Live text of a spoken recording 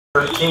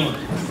13.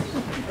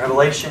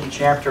 Revelation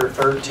chapter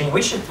 13.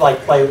 We should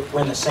play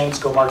When the Saints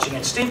Go Marching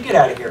In. Steve, get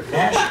out of here.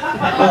 Nash,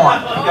 go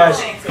on. You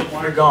guys,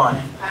 you're gone.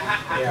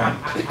 Yeah.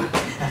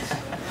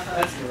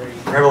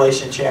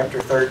 Revelation chapter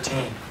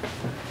 13.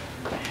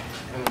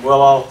 And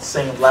we'll all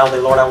sing loudly,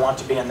 Lord, I want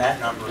to be in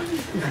that number.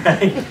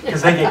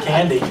 Because they get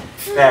candy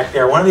back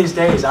there. One of these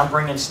days, I'm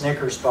bringing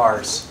Snickers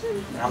bars.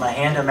 And I'm going to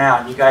hand them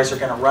out. And you guys are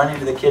going to run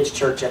into the kids'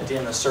 church at the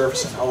end of the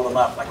service and hold them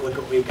up like, look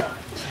what we got.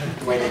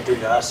 The way they do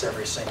to us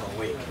every single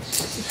week.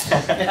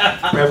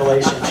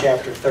 Revelation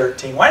chapter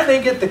 13. Why did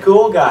they get the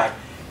cool guy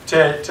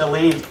to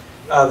lead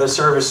the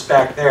service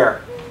back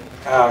there?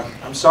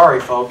 I'm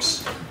sorry,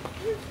 folks.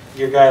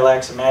 Your guy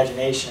lacks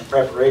imagination and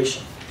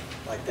preparation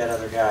like that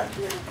other guy.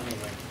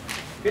 Anyway,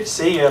 good to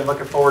see you. I'm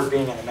looking forward to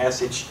being in the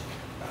message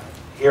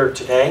here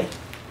today.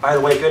 By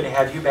the way, good to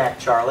have you back,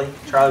 Charlie.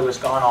 Charlie was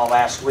gone all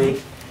last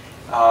week.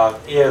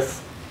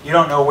 If you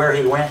don't know where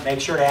he went,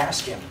 make sure to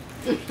ask him.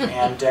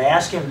 And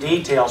ask him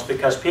details,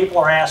 because people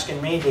are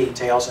asking me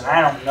details and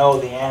I don't know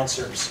the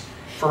answers.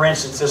 For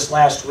instance, this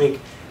last week,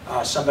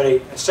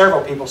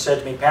 several people said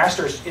to me,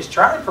 Pastor, is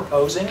Charlie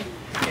proposing?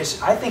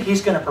 I think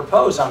he's going to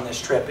propose on this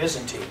trip,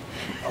 isn't he?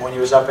 When he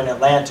was up in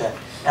Atlanta.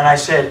 And I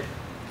said,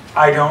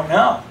 I don't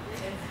know.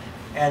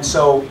 And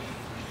so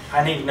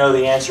I need to know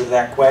the answer to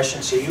that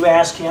question. So you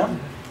ask him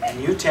and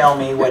you tell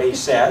me what he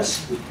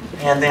says.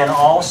 And then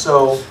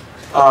also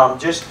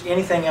just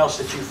anything else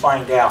that you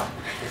find out,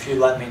 if you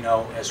let me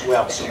know as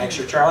well. So make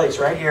sure Charlie's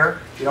right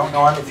here. If you don't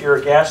know him, if you're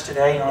a guest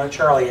today, you know who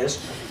Charlie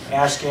is.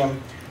 Ask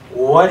him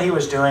what he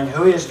was doing,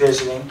 who he is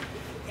visiting,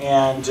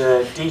 and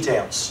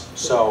details.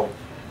 So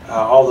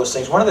all those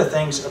things. One of the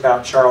things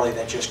about Charlie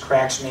that just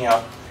cracks me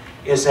up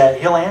is that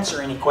he'll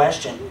answer any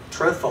question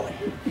truthfully.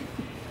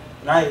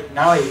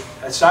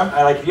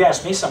 If you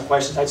ask me some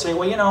questions, I'd say,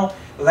 well, you know,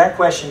 that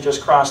question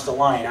just crossed the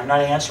line. I'm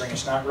not answering.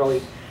 It's not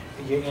really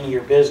any of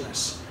your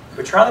business.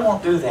 But Charlie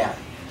won't do that.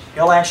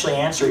 He'll actually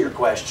answer your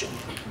question.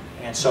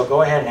 And so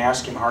go ahead and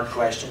ask him hard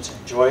questions.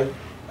 Enjoy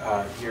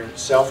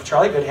yourself.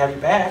 Charlie, good to have you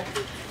back.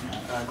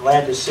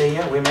 Glad to see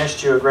you. We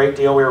missed you a great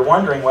deal. We were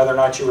wondering whether or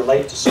not you were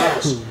late to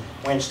service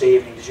Wednesday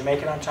evening. Did you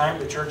make it on time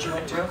to the church you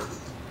went to?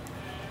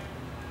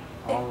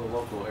 All the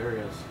local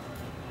areas,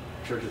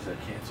 churches had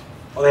canceled.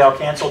 Oh, they all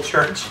canceled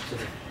church?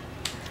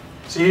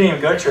 So you didn't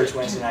even go to church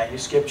Wednesday night. You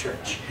skipped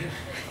church.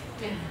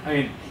 I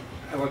mean,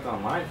 I looked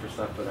online for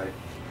stuff, but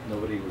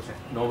nobody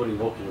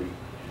locally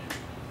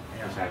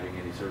was having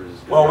any services.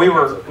 Well, we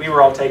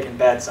were all taking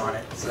bets on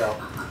it, so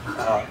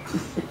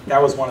that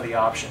was one of the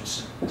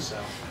options.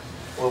 So,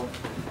 well,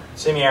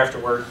 see me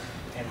afterward.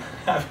 And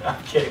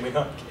I'm kidding. We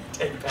don't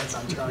take bets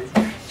on Charlie's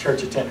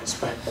church attendance,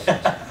 but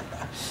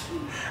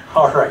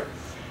all right.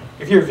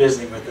 If you're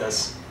visiting with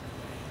us,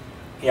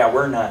 yeah,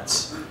 we're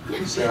nuts.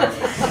 So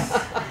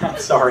I'm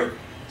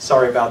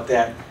sorry about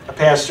that. A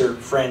pastor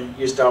friend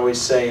used to always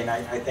say, and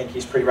I think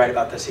he's pretty right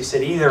about this. He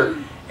said, either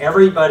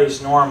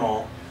everybody's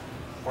normal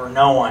or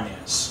no one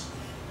is.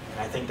 And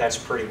I think that's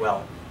pretty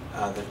well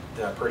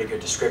the pretty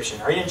good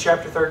description. Are you in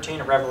chapter 13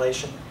 of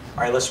Revelation?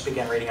 All right, let's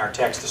begin reading our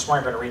text. This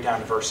morning we're going to read down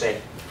to verse 8.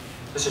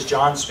 This is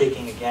John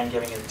speaking again,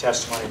 giving the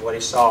testimony of what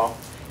he saw. He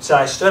said,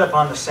 I stood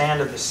upon the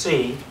sand of the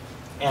sea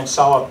and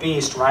saw a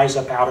beast rise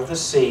up out of the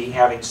sea,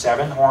 having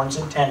 7 heads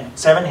and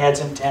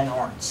 10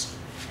 horns,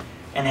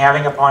 and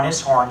having upon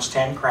his horns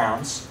 10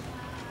 crowns,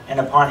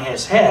 and upon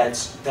his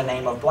heads the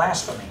name of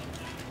blasphemy.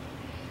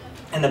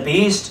 And the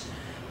beast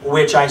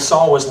which I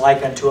saw was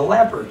like unto a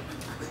leopard,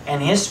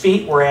 and his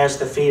feet were as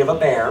the feet of a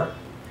bear,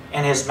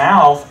 and his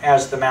mouth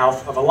as the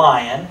mouth of a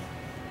lion.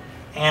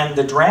 And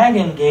the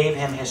dragon gave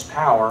him his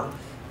power,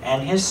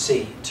 and his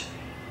seat,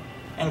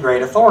 and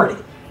great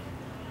authority.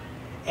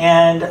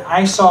 And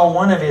I saw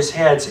one of his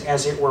heads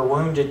as it were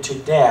wounded to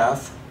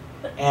death,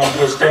 and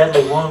his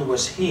deadly wound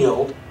was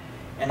healed,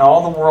 and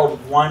all the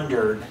world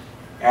wondered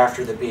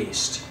after the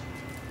beast.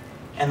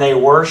 And they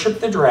worshipped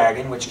the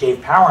dragon, which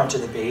gave power unto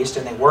the beast,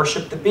 and they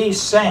worshipped the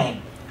beast,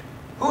 saying,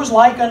 Who is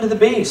like unto the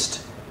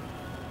beast?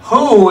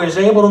 Who is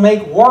able to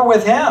make war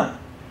with him?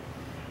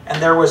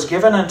 And there was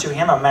given unto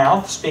him a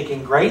mouth,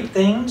 speaking great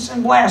things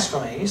and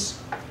blasphemies,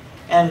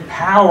 and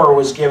power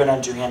was given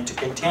unto him to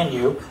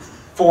continue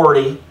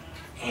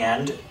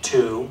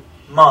 42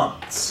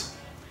 months.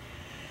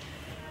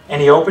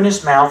 And he opened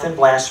his mouth in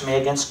blasphemy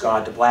against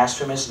God, to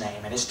blaspheme his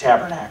name and his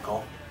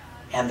tabernacle,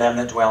 and them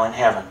that dwell in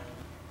heaven.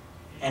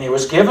 And it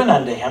was given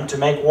unto him to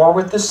make war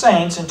with the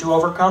saints, and to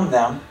overcome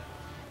them.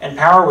 And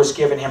power was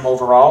given him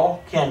over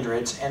all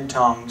kindreds and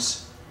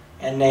tongues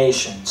and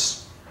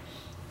nations.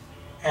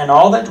 And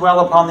all that dwell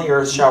upon the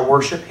earth shall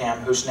worship him,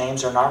 whose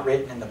names are not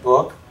written in the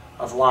book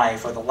of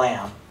life of the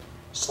Lamb,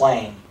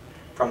 slain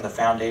from the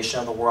foundation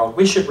of the world.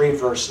 We should read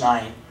verse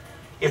 9.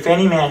 If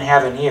any man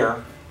have an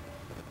ear,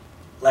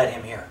 let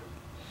him hear.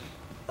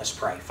 Let's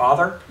pray.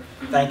 Father,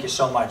 thank you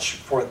so much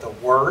for the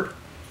word.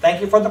 Thank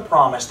you for the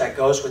promise that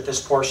goes with this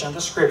portion of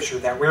the scripture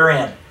that we're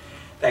in.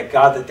 That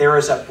God, that there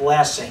is a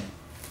blessing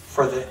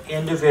for the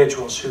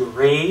individuals who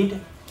read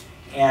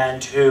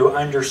and who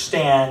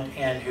understand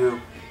and who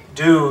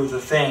do the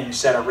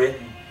things that are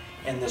written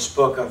in this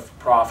book of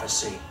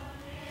prophecy.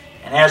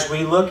 And as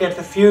we look at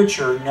the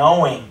future,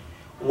 knowing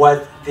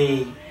what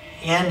the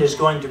end is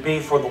going to be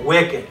for the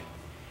wicked,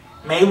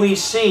 may we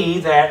see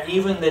that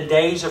even the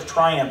days of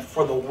triumph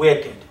for the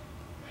wicked,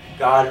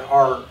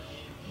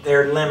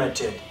 they're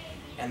limited,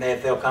 and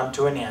that they'll come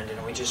to an end.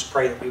 And we just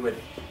pray that we would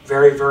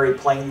very, very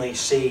plainly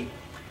see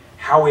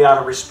how we ought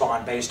to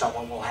respond based on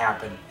what will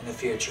happen in the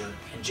future.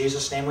 In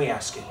Jesus' name we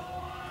ask it.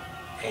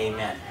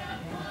 Amen.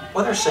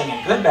 Well, they're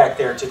singing good back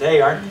there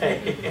today, aren't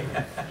they?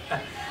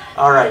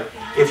 All right.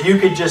 If you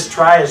could just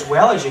try as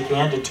well as you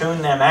can to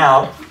tune them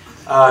out.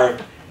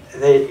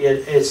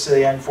 It's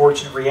the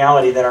unfortunate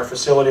reality that our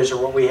facilities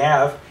are what we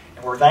have,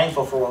 and we're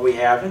thankful for what we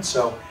have. And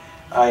so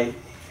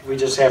we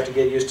just have to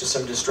get used to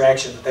some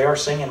distraction. But they are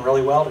singing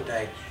really well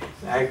today.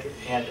 And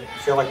I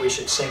feel like we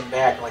should sing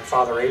back like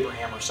Father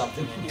Abraham or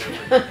something in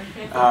here.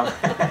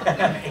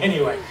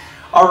 Anyway,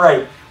 all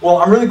right. Well,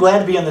 I'm really glad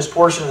to be in this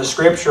portion of the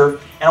Scripture,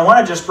 and I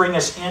want to just bring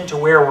us into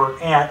where we're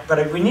at.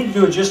 But we need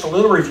to do just a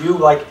little review.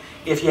 Like,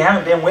 if you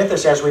haven't been with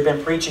us as we've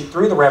been preaching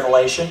through the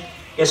Revelation,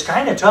 it's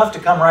kind of tough to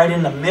come right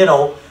in the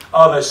middle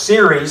of a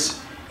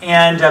series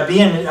and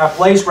be in a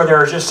place where there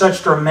are just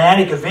such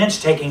dramatic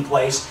events taking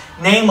place,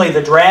 namely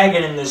the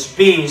dragon and this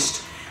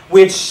beast,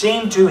 which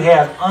seem to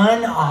have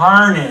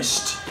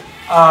unharnessed,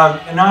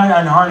 not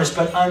unharnessed,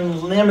 but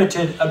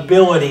unlimited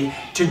ability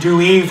to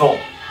do evil,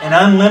 and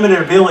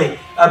unlimited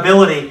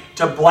ability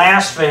to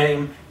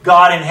blaspheme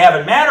God in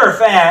heaven. Matter of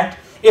fact,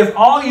 if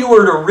all you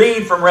were to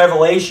read from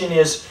Revelation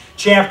is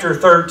chapter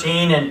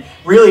 13 and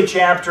really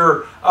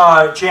chapter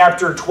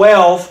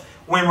 12,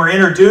 when we're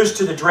introduced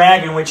to the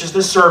dragon, which is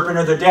the serpent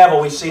or the devil,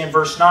 we see in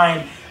verse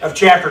 9 of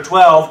chapter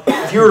 12.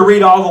 If you were to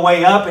read all the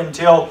way up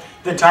until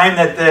the time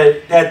that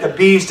the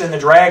beast and the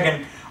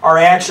dragon are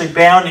actually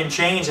bound in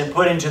chains and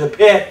put into the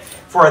pit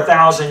for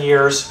 1,000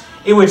 years,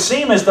 it would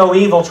seem as though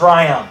evil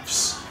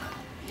triumphs.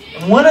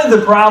 And one of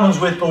the problems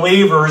with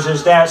believers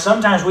is that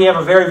sometimes we have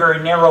a very,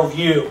 very narrow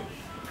view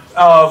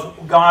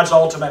of God's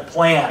ultimate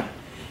plan.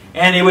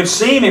 And it would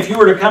seem, if you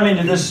were to come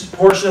into this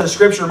portion of the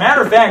Scripture,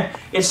 matter of fact,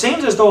 it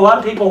seems as though a lot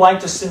of people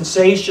like to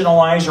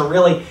sensationalize or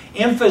really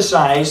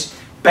emphasize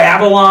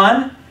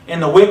Babylon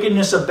and the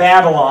wickedness of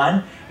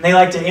Babylon. And they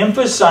like to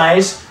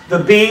emphasize the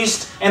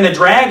beast and the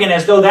dragon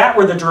as though that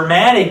were the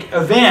dramatic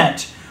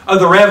event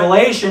of the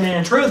Revelation. And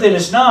in truth, it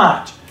is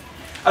not.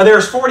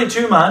 There's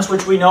 42 months,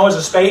 which we know is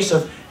a space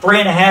of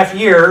 3.5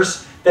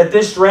 years, that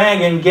this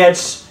dragon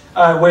gets,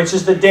 which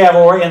is the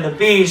devil and the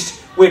beast,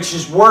 which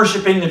is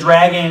worshiping the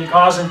dragon and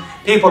causing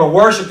people to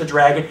worship the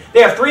dragon.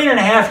 They have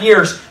 3.5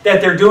 years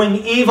that they're doing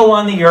evil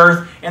on the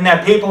earth, and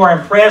that people are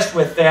impressed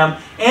with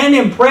them and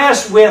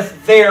impressed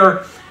with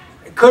their,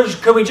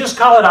 could we just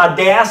call it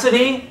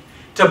audacity,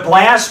 to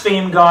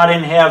blaspheme God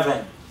in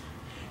heaven.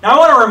 Now I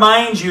want to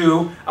remind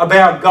you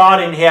about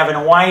God in heaven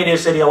and why it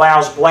is that He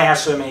allows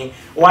blasphemy,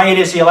 why it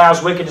is He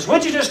allows wickedness.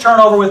 Would you just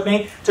turn over with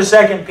me to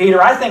 2 Peter?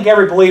 I think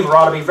every believer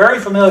ought to be very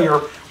familiar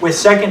with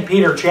 2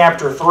 Peter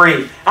chapter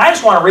 3. I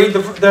just want to read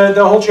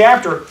the whole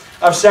chapter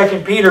of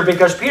 2 Peter,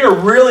 because Peter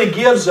really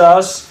gives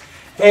us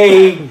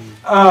a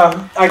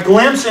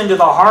glimpse into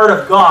the heart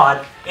of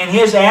God and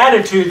His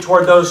attitude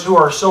toward those who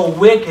are so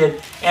wicked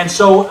and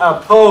so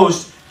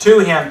opposed to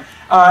Him.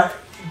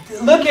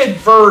 Look at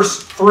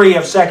verse 3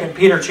 of 2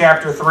 Peter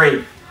chapter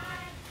 3.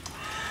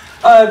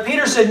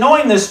 Peter said,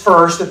 knowing this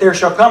first, that there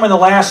shall come in the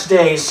last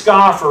days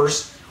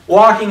scoffers,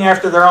 walking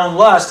after their own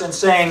lust, and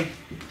saying,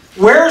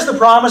 where is the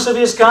promise of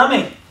His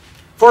coming?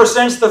 For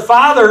since the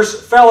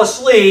fathers fell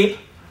asleep,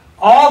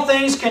 all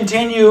things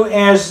continue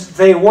as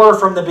they were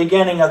from the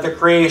beginning of the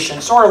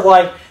creation. Sort of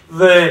like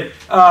the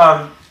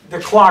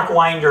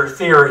clockwinder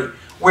theory,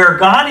 where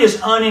God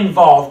is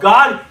uninvolved.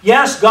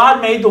 Yes,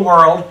 God made the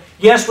world.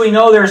 Yes, we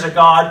know there's a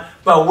God,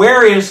 but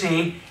where is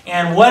He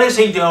and what is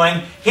He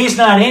doing? He's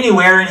not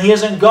anywhere, and He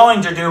isn't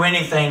going to do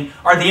anything,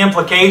 are the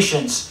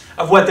implications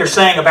of what they're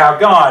saying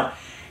about God.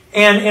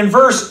 And in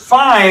verse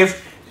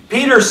 5,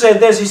 Peter said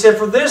this, he said,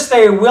 for this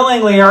they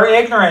willingly are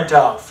ignorant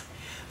of,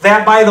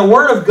 that by the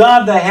word of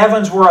God the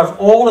heavens were of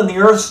old, and the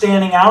earth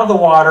standing out of the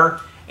water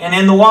and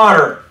in the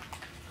water,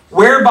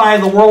 whereby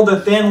the world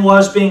that then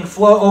was being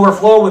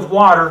overflowed with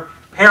water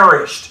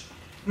perished.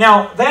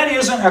 Now, that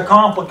isn't a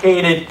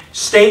complicated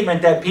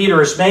statement that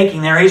Peter is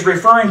making there. He's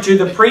referring to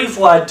the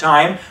pre-flood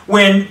time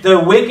when the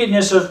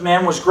wickedness of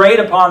men was great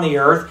upon the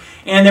earth,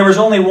 and there was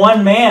only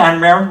one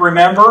man,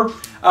 remember,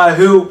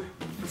 who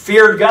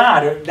feared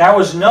God. That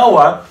was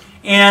Noah.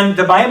 And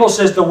the Bible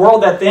says the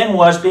world that then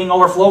was being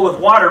overflowed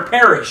with water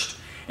perished.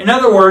 In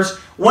other words,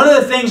 one of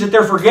the things that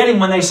they're forgetting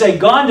when they say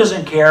God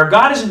doesn't care,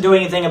 God isn't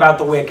doing anything about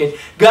the wicked,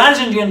 God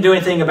isn't going to do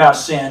anything about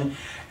sin,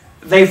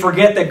 they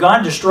forget that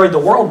God destroyed the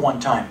world one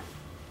time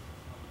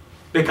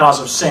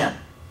because of sin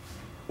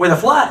with a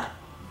flood.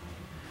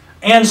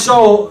 And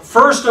so,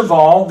 first of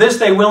all, this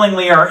they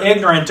willingly are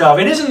ignorant of.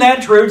 And isn't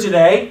that true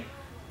today?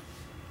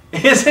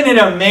 Isn't it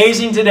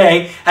amazing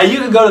today how you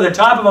can go to the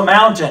top of a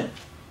mountain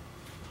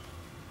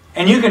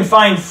and you can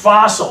find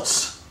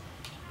fossils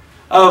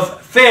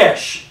of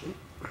fish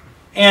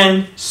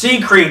and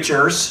sea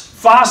creatures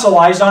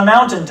fossilized on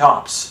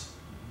mountaintops.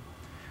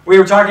 We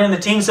were talking in the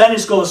teen Sunday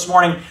school this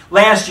morning.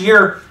 Last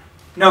year,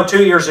 no,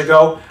 2 years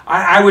ago,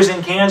 I was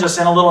in Kansas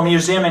in a little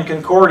museum in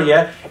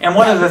Concordia, and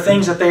one of the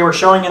things that they were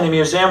showing in the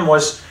museum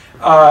was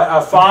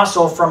a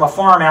fossil from a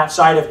farm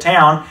outside of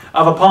town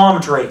of a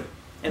palm tree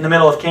in the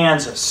middle of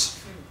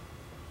Kansas.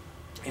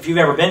 If you've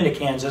ever been to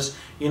Kansas,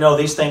 you know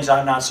these things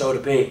ought not so to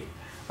be.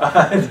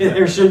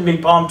 There shouldn't be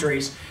palm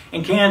trees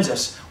in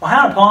Kansas. Well,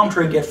 how did a palm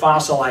tree get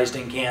fossilized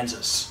in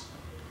Kansas?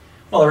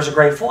 Well, there was a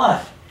great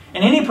flood.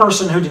 And any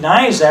person who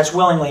denies that is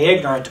willingly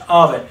ignorant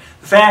of it.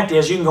 The fact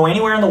is, you can go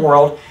anywhere in the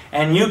world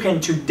and you can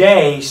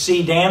today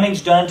see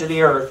damage done to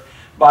the earth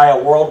by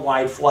a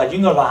worldwide flood. You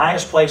can go to the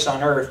highest place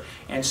on earth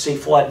and see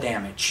flood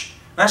damage.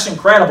 That's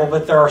incredible,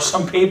 but there are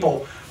some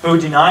people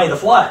who deny the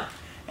flood.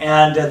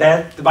 And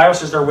that the Bible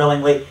says they're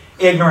willingly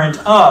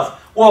ignorant of.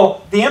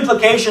 Well, the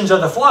implications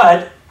of the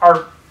flood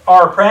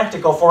are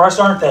practical for us,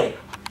 aren't they?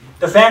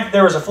 The fact that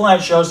there was a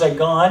flood shows that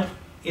God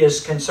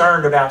is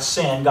concerned about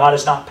sin. God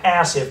is not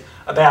passive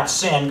about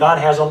sin. God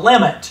has a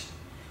limit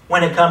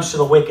when it comes to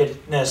the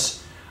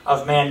wickedness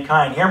of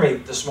mankind. Hear me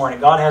this morning.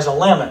 God has a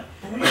limit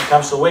when it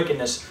comes to the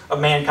wickedness of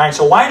mankind.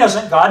 So why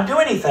doesn't God do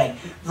anything?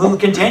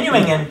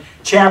 Continuing in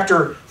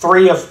chapter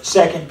 3 of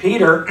 2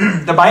 Peter,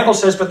 the Bible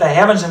says, "But the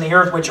heavens and the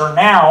earth which are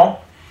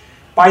now,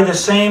 by the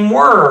same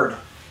word,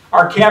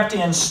 are kept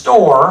in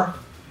store,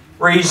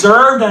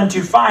 reserved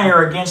unto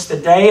fire against the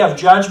day of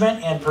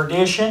judgment and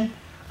perdition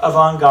of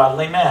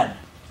ungodly men."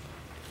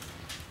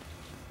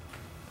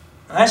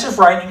 That's a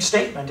frightening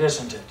statement,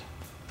 isn't it?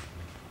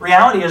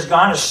 Reality is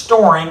God is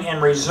storing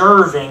and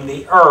reserving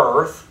the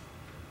earth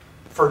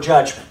for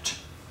judgment.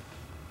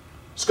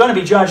 It's going to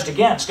be judged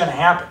again. It's going to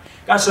happen.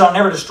 God said, "I'll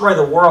never destroy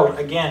the world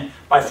again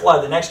by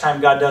flood." The next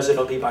time God does it,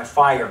 it'll be by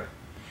fire.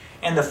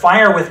 And the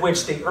fire with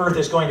which the earth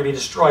is going to be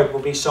destroyed will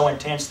be so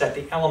intense that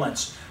the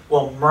elements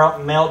will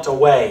melt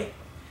away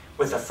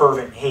with a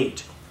fervent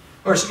heat.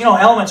 Of course, you know,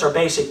 elements are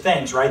basic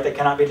things, right, that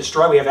cannot be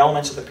destroyed. We have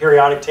elements of the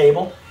periodic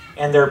table,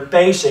 and they're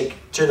basic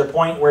to the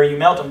point where you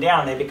melt them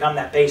down, they become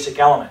that basic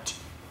element.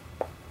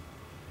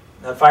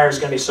 The fire is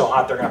going to be so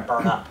hot they're going to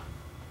burn up.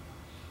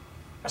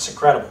 That's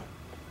incredible.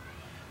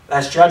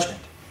 That's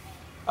judgment.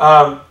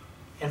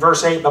 In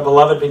verse 8, "But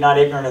beloved, be not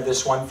ignorant of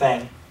this one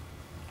thing,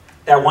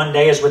 that one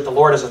day is with the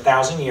Lord as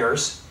 1,000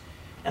 years,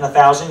 and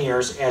 1,000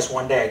 years as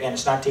one day." Again,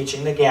 it's not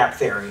teaching the gap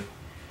theory.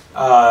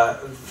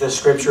 The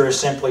Scripture is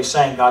simply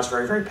saying God's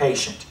very, very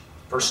patient.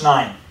 Verse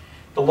 9,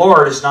 "The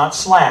Lord is not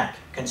slack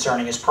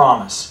concerning His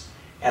promise,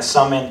 as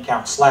some men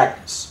count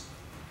slackness,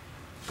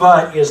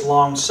 but is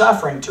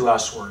long-suffering to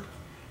usward,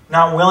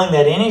 not willing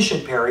that any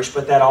should perish,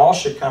 but that all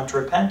should come to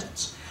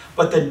repentance.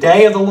 But the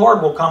day of the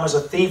Lord will come as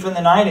a thief in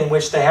the night, in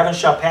which the heavens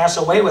shall pass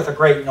away with a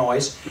great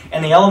noise,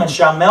 and the elements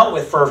shall melt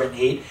with fervent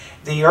heat.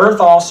 The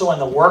earth also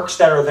and the works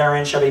that are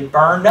therein shall be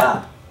burned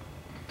up.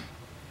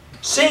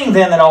 Seeing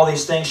then that all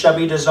these things shall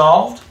be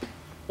dissolved,"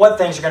 what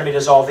things are going to be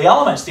dissolved? The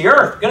elements, the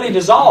earth, are going to be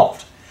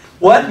dissolved.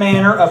 "What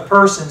manner of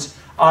persons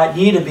ought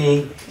ye to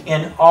be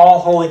in all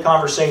holy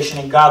conversation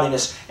and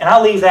godliness?" And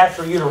I'll leave that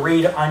for you to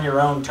read on your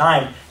own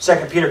time,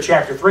 2 Peter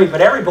chapter 3.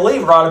 But every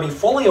believer ought to be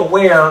fully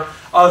aware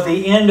of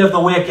the end of the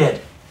wicked,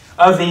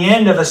 of the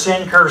end of the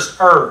sin-cursed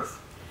earth.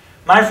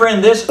 My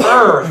friend, this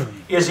earth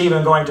is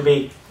even going to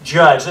be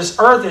judged. This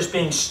earth is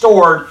being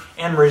stored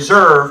and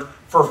reserved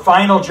for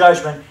final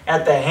judgment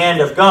at the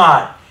hand of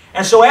God.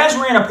 And so as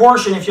we're in a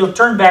portion, if you'll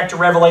turn back to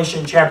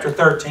Revelation chapter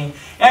 13,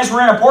 as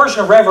we're in a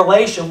portion of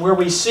Revelation where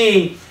we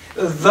see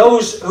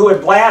those who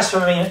had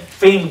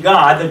blasphemed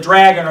God, the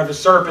dragon or the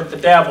serpent, the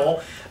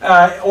devil,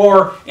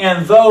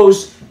 and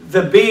those,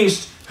 the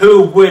beast,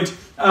 who would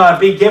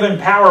be given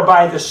power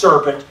by the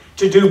serpent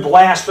to do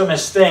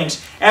blasphemous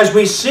things. As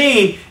we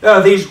see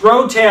these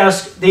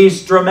grotesque,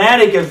 these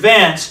dramatic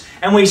events,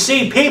 and we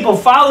see people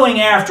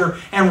following after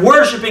and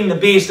worshiping the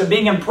beast and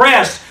being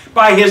impressed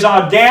by his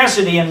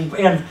audacity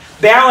and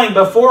bowing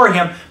before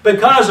him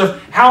because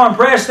of how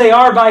impressed they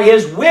are by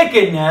his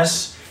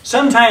wickedness,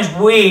 sometimes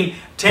we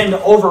tend to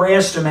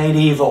overestimate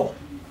evil.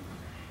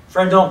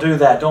 Friend, don't do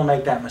that. Don't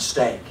make that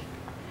mistake.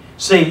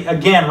 See,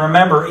 again,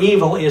 remember,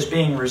 evil is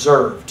being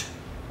reserved.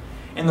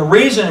 And the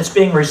reason it's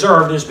being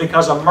reserved is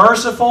because a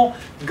merciful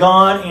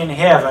God in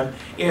heaven,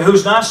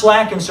 who's not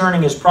slack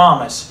concerning His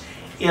promise,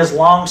 is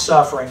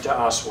long-suffering to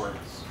usward.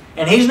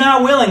 And He's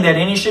not willing that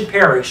any should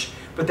perish,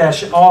 but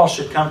that all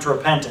should come to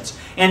repentance.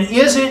 And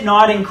is it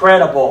not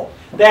incredible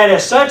that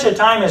at such a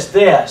time as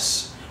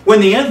this,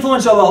 when the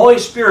influence of the Holy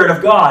Spirit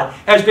of God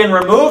has been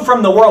removed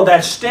from the world,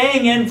 that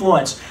staying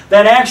influence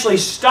that actually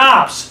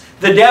stops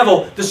the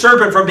devil, the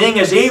serpent, from being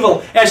as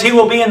evil as he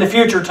will be in the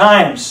future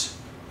times?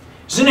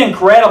 Isn't it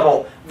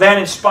incredible that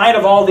in spite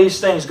of all these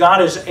things,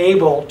 God is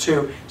able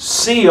to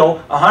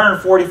seal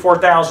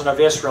 144,000 of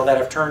Israel that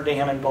have turned to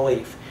Him in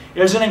belief?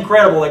 Isn't it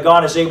incredible that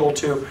God is able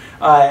to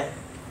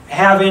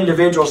have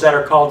individuals that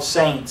are called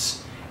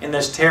saints in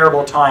this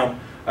terrible time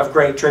of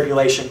great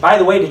tribulation? By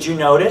the way, did you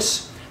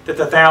notice that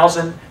the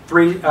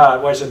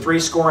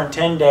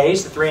 310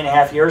 days, the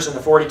 3.5 years, and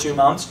the 42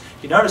 months,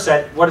 you notice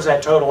that, what does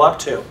that total up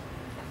to,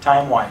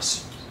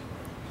 time-wise?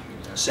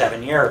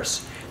 7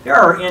 years. There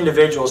are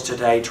individuals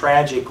today,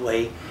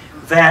 tragically,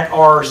 that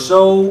are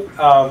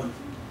so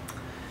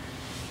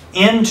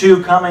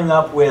into coming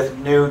up with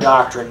new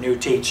doctrine, new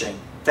teaching,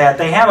 that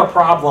they have a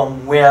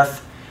problem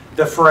with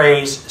the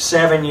phrase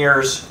 7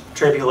 years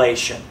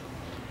tribulation.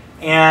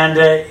 And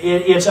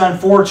it's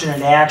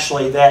unfortunate,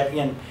 actually, that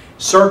in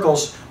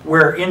circles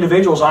where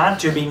individuals ought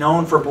to be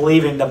known for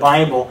believing the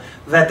Bible,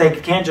 that they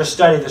can't just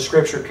study the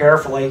Scripture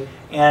carefully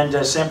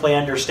and simply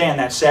understand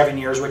that 7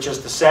 years, which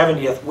is the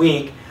 70th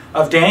week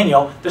of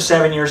Daniel, the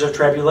 7 years of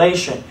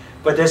tribulation.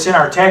 But that's in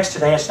our text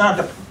today.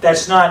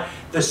 That's not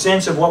the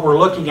sense of what we're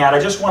looking at. I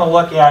just want to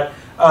look at,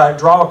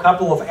 draw a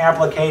couple of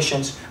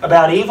applications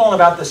about evil and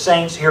about the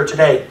saints here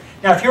today.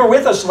 Now, if you were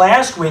with us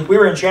last week, we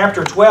were in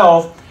chapter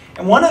 12,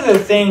 and one of the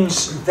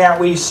things that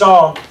we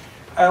saw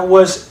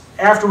was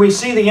after we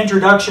see the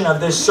introduction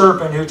of this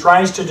serpent who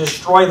tries to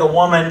destroy the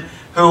woman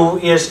who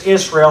is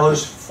Israel, who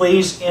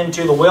flees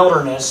into the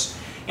wilderness.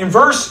 In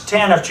verse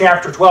 10 of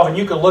chapter 12, and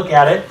you can look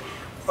at it,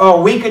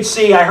 we could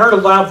see, I heard a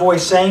loud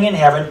voice saying in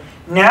heaven,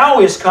 "Now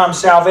is come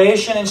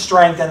salvation and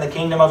strength in the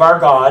kingdom of our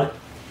God,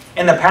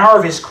 and the power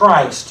of His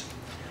Christ.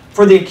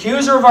 For the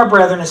accuser of our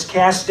brethren is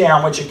cast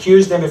down, which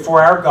accused them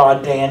before our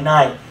God day and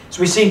night."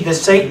 So we see that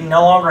Satan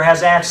no longer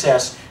has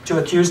access to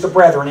accuse the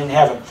brethren in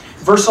heaven.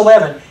 Verse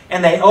 11,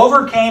 "And they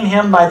overcame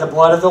him by the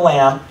blood of the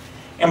Lamb,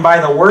 and by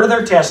the word of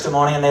their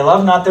testimony, and they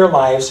loved not their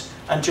lives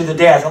unto the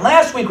death." And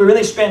last week we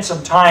really spent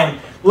some time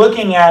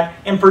looking at,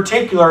 in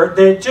particular,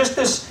 just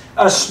this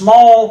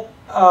small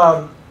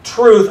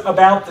truth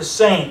about the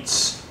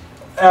saints,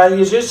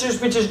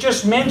 which is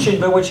just mentioned,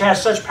 but which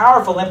has such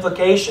powerful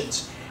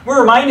implications. We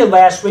were reminded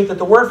last week that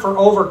the word for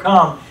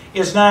overcome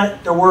is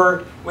not the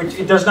word, which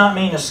it does not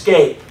mean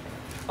escape.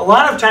 A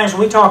lot of times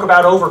when we talk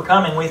about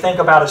overcoming, we think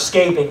about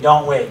escaping,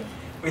 don't we?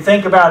 We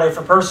think about if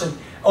a person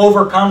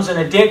overcomes an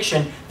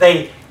addiction,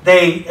 they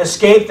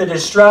escape the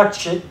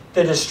destruction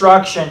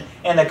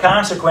and the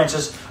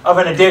consequences of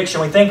an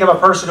addiction. We think of a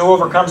person who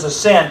overcomes a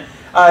sin,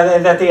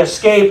 that they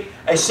escape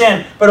a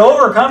sin. But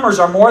overcomers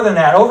are more than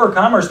that.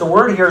 Overcomers, the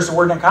word here is the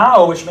word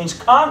nikao, which means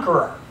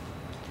conqueror.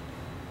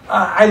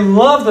 I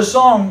love the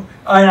song,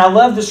 and I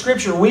love the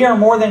scripture. We are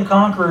more than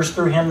conquerors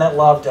through Him that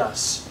loved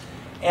us.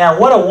 And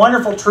what a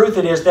wonderful truth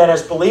it is that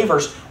as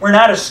believers, we're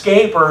not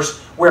escapers,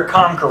 we're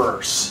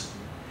conquerors.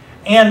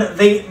 And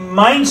the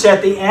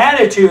mindset, the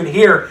attitude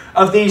here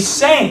of these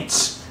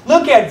saints.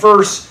 Look at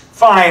verse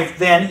 5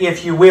 then,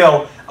 if you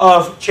will,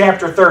 of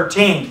chapter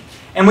 13.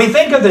 And we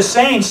think of the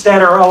saints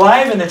that are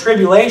alive in the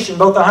tribulation,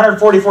 both the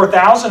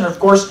 144,000, and of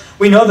course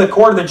we know the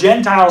court of the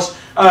Gentiles,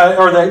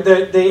 or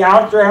the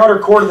outer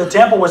court of the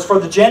temple was for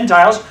the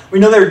Gentiles. We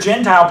know there are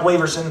Gentile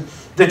believers in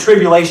the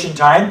tribulation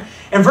time.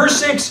 In verse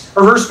 6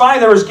 or verse 5,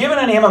 there was given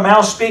unto him a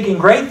mouth speaking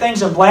great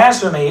things and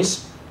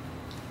blasphemies,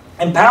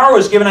 and power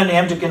was given unto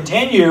him to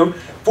continue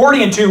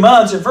 42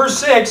 months. In verse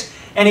 6,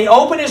 and he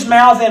opened his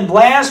mouth in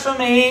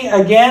blasphemy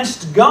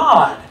against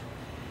God,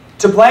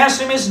 to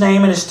blaspheme His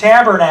name and His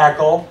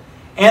tabernacle,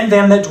 and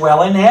them that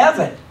dwell in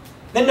heaven.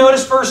 Then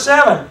notice verse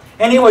 7.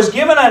 And it was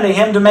given unto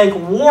him to make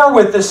war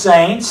with the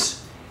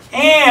saints.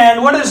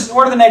 And what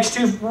are the next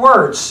two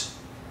words?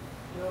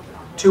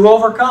 To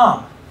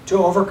overcome.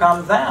 To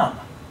overcome them.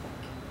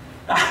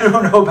 I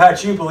don't know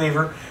about you,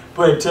 believer,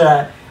 but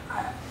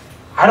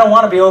I don't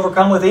want to be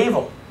overcome with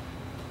evil.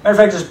 Matter of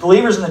fact, as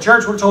believers in the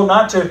church, we're told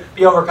not to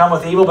be overcome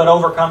with evil, but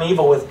overcome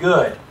evil with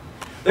good.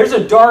 There's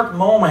a dark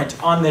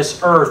moment on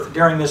this earth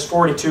during this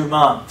 42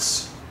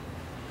 months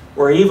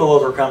where evil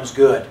overcomes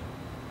good.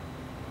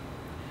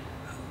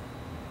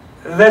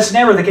 That's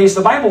never the case.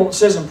 The Bible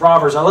says in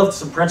Proverbs, I love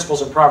some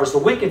principles in Proverbs, the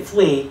wicked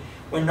flee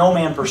when no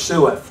man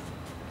pursueth,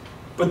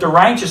 but the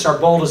righteous are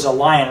bold as a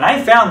lion. And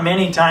I found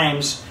many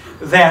times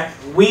that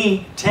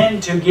we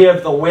tend to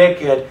give the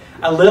wicked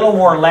a little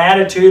more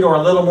latitude or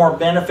a little more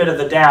benefit of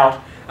the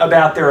doubt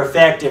about their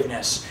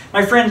effectiveness.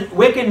 My friend,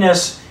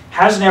 wickedness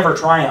has never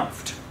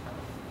triumphed,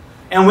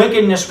 and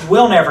wickedness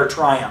will never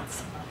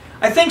triumph.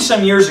 I think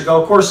some years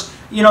ago, of course,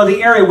 you know,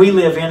 the area we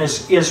live in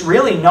is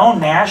really known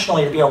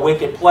nationally to be a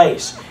wicked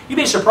place. You'd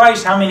be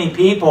surprised how many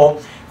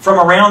people from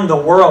around the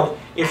world,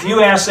 if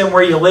you ask them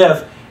where you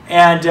live,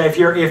 and if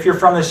you're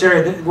from this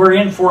area, we're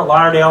in Fort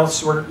Lauderdale,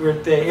 so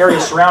the area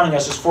surrounding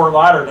us is Fort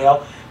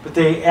Lauderdale, but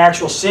the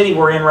actual city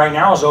we're in right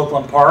now is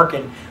Oakland Park.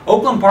 And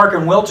Oakland Park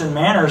and Wilton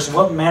Manors, and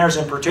Wilton Manors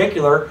in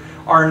particular,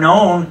 are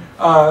known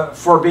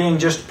for being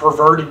just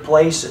perverted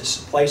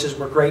places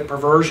where great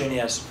perversion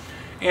is.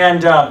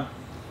 And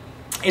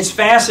it's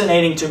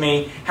fascinating to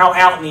me how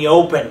out in the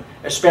open,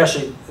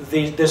 especially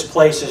this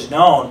place is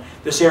known,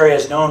 this area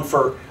is known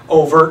for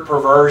overt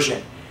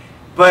perversion.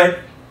 But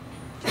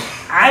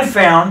I've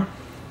found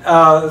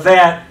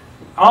that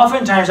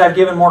oftentimes I've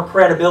given more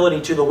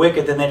credibility to the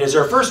wicked than they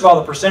deserve. First of all,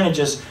 the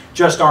percentages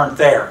just aren't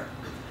there.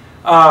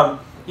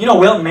 You know,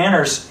 Wilton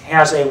Manors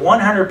has a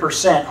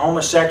 100%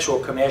 homosexual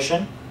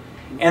commission,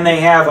 and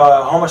they have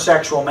a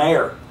homosexual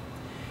mayor.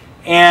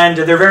 And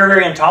they're very,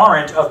 very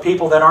intolerant of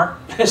people that aren't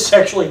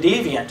sexually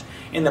deviant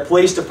in the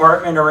police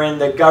department or in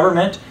the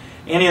government.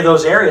 any of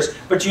those areas.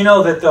 But you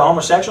know that the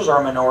homosexuals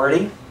are a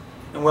minority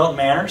in Wilton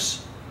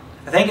Manors.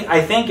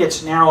 I think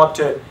it's now up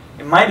to,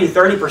 it might be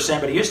 30%,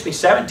 but it used to be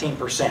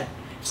 17%.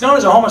 It's known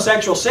as a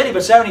homosexual city,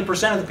 but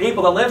 70% of the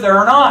people that live there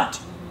are not.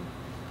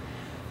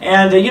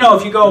 And you know,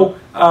 if you go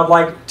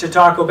like to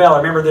Taco Bell, I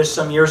remember this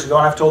some years ago,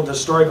 and I've told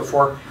this story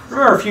before. I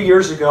remember a few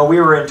years ago, we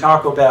were in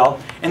Taco Bell,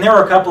 and there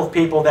were a couple of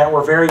people that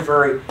were very,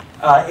 very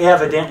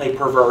evidently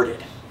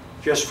perverted,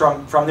 just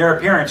from their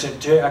appearance.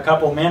 And a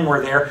couple of men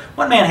were there.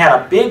 One man had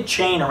a big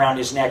chain around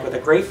his neck with a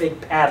great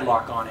big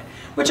padlock on it,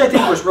 which I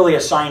think was really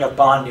a sign of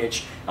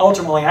bondage.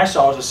 Ultimately, I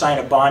saw it as a sign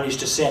of bondage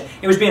to sin.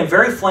 It was being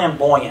very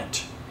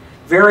flamboyant,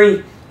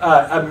 very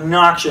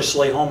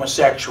obnoxiously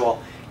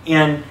homosexual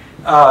in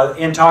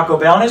Taco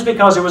Bell. And it's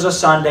because it was a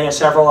Sunday and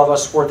several of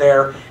us were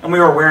there and we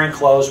were wearing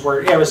clothes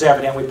where it was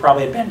evident we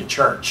probably had been to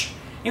church.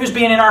 He was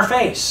being in our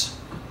face.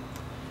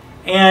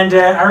 And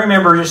I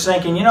remember just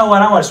thinking, you know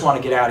what, I just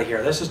want to get out of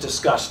here. This is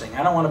disgusting.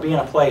 I don't want to be in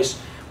a place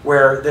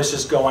where this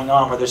is going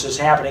on, where this is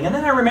happening. And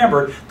then I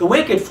remembered, the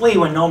wicked flee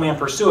when no man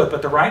pursueth,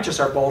 but the righteous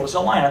are bold as a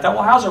lion. I thought,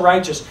 well, how's a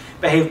righteous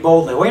behave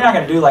boldly? Well, you're not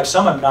going to do like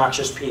some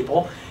obnoxious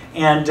people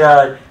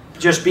and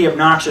just be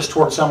obnoxious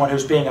towards someone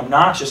who's being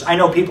obnoxious. I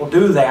know people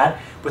do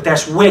that, but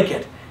that's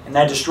wicked, and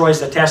that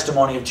destroys the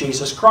testimony of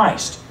Jesus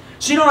Christ.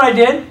 So you know what I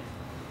did?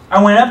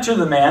 I went up to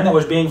the man that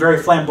was being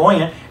very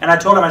flamboyant, and I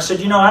told him, I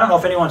said, you know, I don't know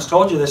if anyone's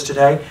told you this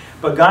today,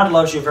 but God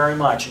loves you very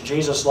much, and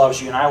Jesus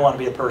loves you, and I want to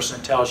be the person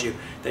that tells you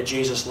that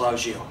Jesus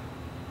loves you.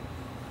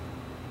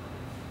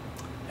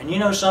 And you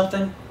know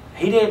something?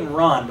 He didn't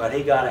run, but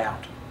he got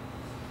out.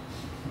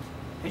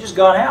 He just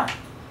got out.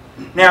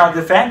 Now,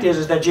 the fact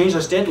is that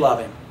Jesus did love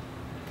him.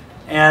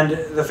 And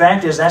the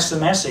fact is, that's the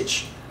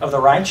message of the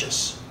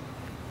righteous.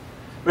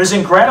 But it's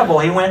incredible.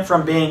 He went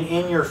from being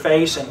in your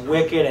face and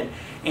wicked,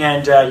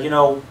 and you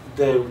know,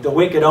 the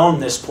wicked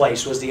owned this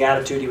place was the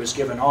attitude he was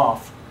given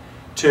off,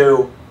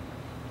 to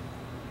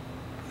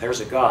there's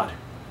a God.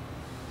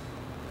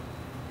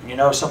 You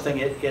know something?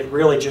 It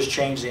really just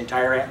changed the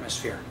entire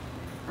atmosphere.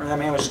 Remember, that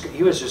man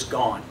he was just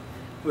gone.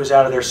 He was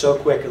out of there so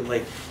quickly.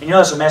 And you know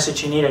that's the message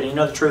he needed. And you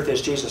know the truth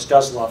is Jesus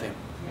does love him.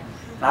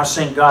 And I've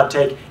seen God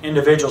take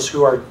individuals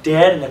who are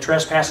dead in the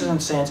trespasses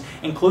and sins,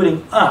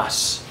 including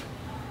us,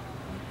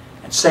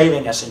 and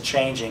saving us and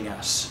changing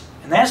us.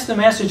 And that's the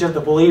message of the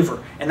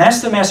believer. And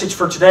that's the message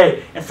for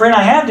today. And friend,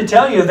 I have to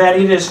tell you that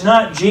it is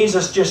not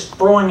Jesus just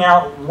throwing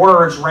out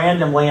words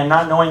randomly and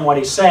not knowing what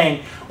he's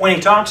saying when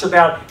he talks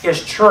about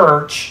his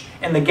church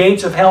and the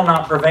gates of hell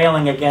not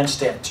prevailing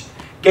against it.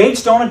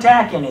 Gates don't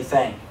attack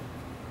anything.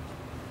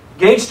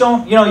 Gates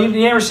don't, you know, you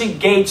never see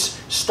gates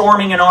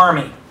storming an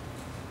army,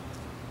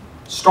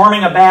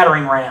 storming a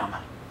battering ram.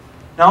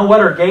 Now, what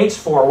are gates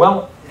for?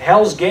 Well,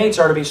 hell's gates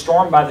are to be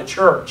stormed by the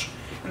church.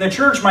 And the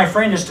church, my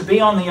friend, is to be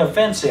on the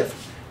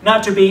offensive,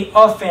 not to be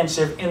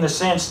offensive in the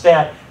sense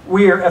that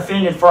we are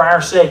offended for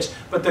our sakes.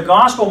 But the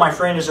gospel, my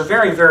friend, is a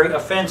very, very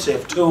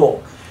offensive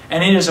tool.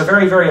 And it is a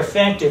very, very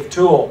effective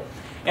tool.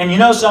 And you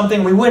know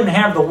something? We wouldn't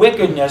have the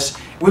wickedness.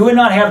 We would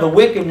not have the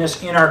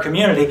wickedness in our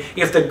community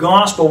if the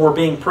gospel were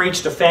being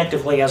preached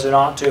effectively as it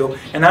ought to.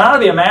 And that ought to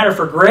be a matter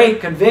for great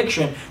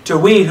conviction to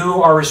we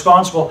who are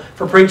responsible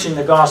for preaching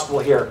the gospel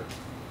here.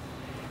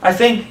 I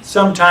think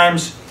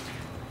sometimes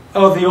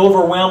of the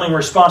overwhelming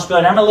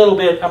responsibility. I'm a little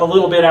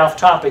bit off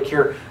topic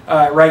here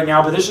right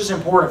now, but this is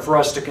important for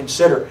us to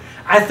consider.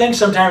 I think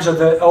sometimes of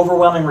the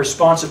overwhelming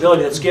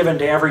responsibility that's given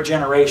to every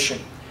generation.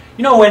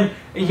 You know, when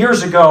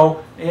years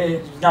ago,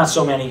 not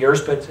so many years,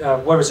 but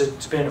what was it?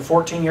 It's been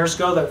 14 years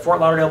ago that Fort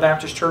Lauderdale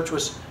Baptist Church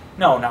was,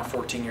 no, not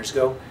 14 years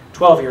ago,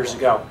 12 years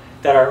ago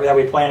that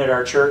we planted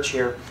our church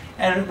here.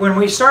 And when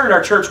we started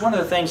our church, one of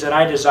the things that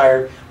I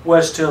desired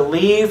was to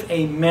leave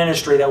a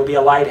ministry that would be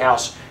a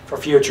lighthouse for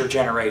future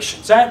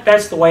generations.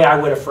 That's the way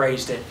I would have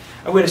phrased it.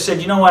 I would have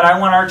said, you know what, I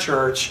want our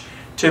church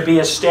to be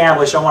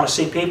established. I want to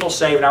see people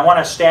saved, and I want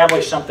to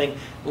establish something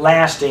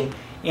lasting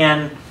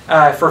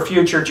for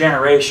future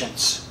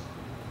generations.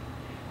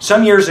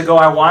 Some years ago,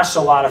 I watched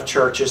a lot of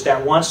churches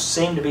that once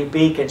seemed to be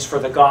beacons for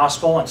the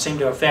gospel and seemed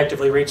to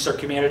effectively reach their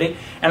community.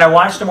 And I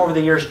watched them over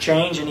the years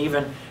change and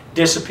even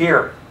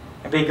disappear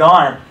and be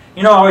gone.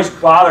 You know, it always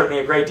bothered me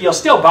a great deal.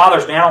 Still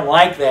bothers me. I don't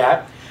like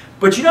that.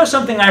 But you know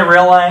something I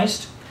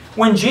realized?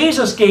 When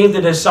Jesus gave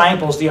the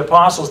disciples, the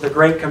apostles, the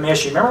Great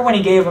Commission, remember when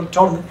He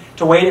told them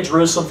to wait at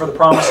Jerusalem for the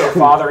promise of the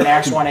Father in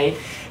Acts 1:8?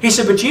 He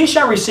said, "But ye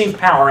shall receive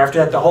power after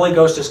that the Holy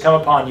Ghost has come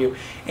upon you,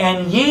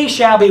 and ye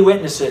shall be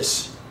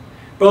witnesses,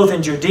 both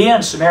in Judea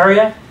and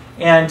Samaria,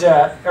 and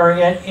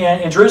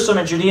in Jerusalem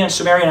and Judea and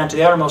Samaria, and unto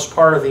the uttermost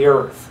part of the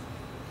earth."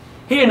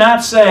 He did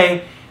not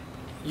say,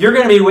 you're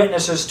going to be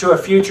witnesses to a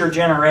future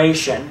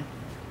generation.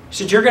 He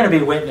said, you're going to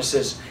be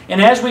witnesses.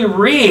 And as we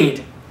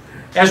read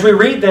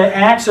the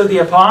Acts of the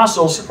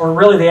Apostles, or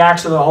really the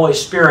Acts of the Holy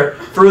Spirit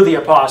through the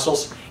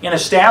Apostles, in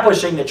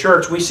establishing the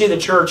church, we see the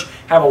church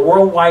have a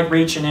worldwide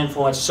reach and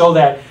influence so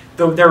that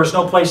there was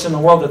no place in the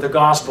world that the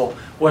gospel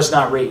was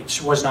not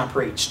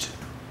preached.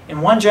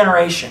 In one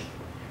generation,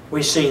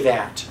 we see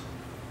that.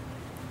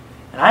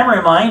 And I'm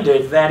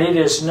reminded that it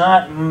is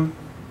not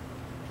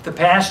the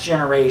past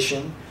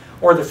generation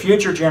or the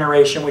future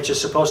generation which is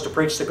supposed to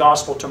preach the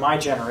gospel to my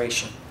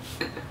generation.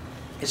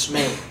 It's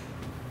me.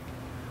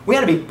 We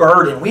ought to be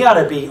burdened. We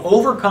ought to be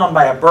overcome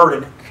by a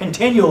burden,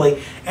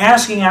 continually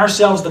asking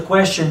ourselves the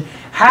question,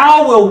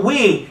 how will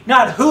we,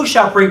 not who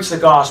shall preach the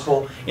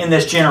gospel in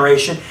this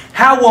generation,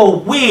 how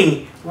will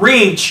we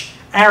reach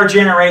our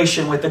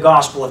generation with the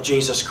gospel of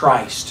Jesus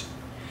Christ?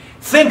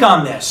 Think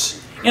on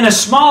this. In a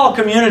small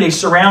community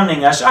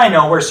surrounding us, I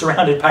know we're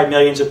surrounded by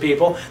millions of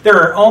people. There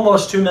are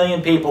almost 2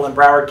 million people in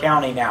Broward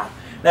County now.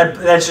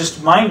 That's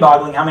just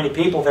mind-boggling how many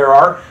people there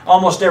are.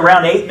 Almost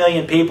around 8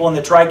 million people in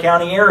the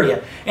Tri-County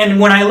area. And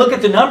when I look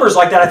at the numbers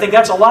like that, I think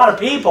that's a lot of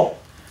people.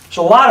 It's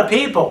a lot of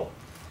people.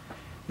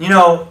 You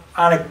know,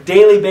 on a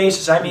daily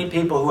basis, I meet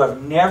people who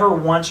have never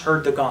once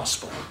heard the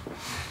gospel.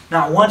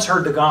 Not once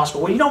heard the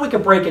gospel. Well, you know, we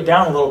could break it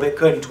down a little bit,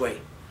 couldn't we?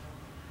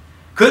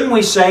 Couldn't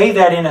we say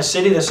that in a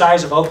city the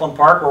size of Oakland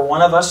Park, where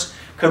one of us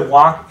could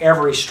walk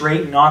every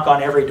street and knock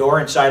on every door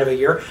inside of a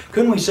year,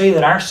 couldn't we say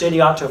that our city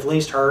ought to have at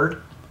least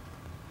heard?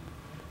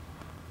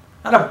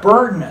 Not to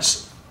burden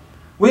us.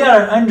 We ought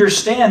to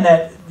understand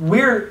that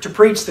we're to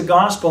preach the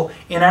gospel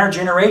in our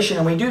generation,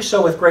 and we do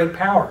so with great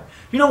power.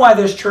 You know why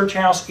this church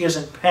house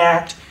isn't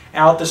packed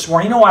out this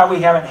morning? You know why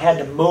we haven't had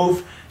to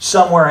move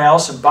somewhere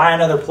else and buy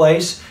another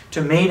place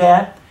to meet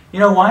at? You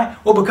know why?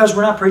 Well, because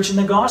we're not preaching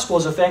the gospel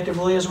as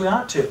effectively as we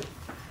ought to.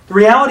 The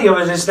reality of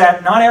it is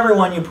that not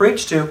everyone you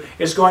preach to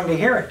is going to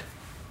hear it,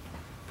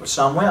 but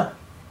some will.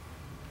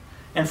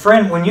 And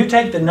friend, when you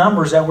take the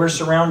numbers that we're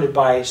surrounded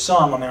by,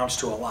 some amounts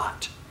to a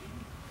lot.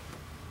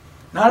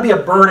 It ought to be a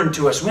burden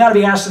to us. We ought to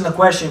be asking the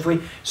question, if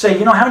we say,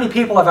 you know, how many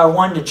people have I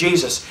won to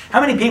Jesus? How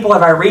many people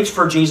have I reached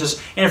for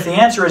Jesus? And if the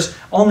answer is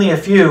only a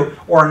few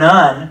or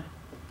none,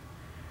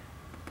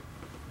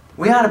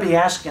 we ought to be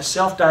asking a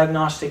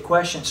self-diagnostic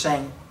question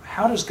saying,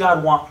 how does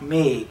God want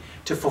me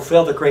to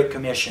fulfill the Great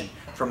Commission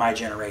for my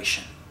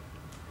generation?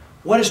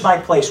 What is my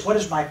place? What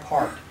is my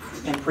part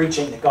in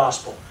preaching the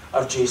gospel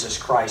of Jesus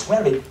Christ? We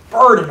ought to be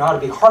burdened, we ought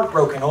to be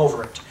heartbroken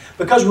over it.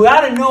 Because we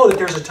ought to know that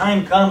there's a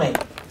time coming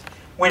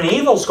when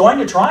evil's going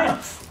to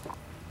triumph.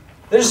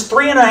 There's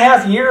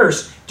 3.5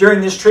 years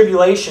during this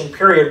tribulation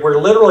period where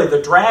literally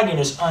the dragon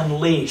is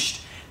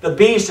unleashed. The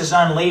beast is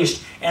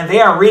unleashed, and they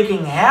are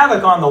wreaking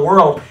havoc on the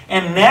world.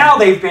 And now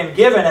they've been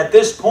given, at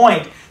this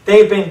point,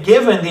 they've been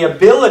given the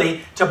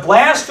ability to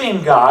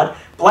blaspheme God,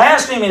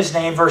 blaspheme His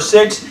name, verse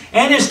 6,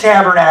 and His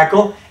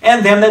tabernacle,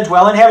 and them that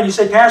dwell in heaven. You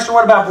say, Pastor,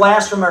 what about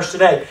blasphemers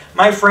today?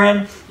 My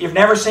friend, you've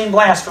never seen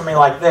blasphemy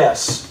like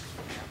this.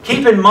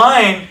 Keep in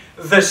mind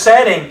the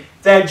setting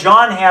that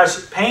John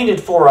has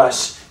painted for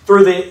us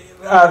through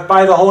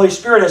by the Holy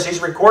Spirit as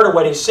he's recorded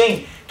what he's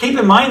seen. Keep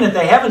in mind that the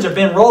heavens have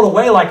been rolled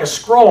away like a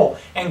scroll,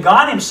 and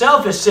God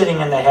Himself is sitting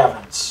in the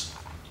heavens.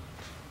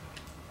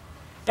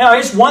 Now,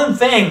 it's one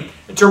thing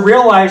to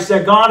realize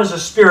that God is a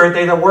spirit.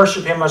 They that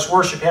worship Him must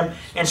worship Him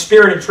in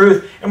spirit and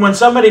truth. And when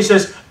somebody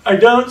says, I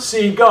don't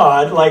see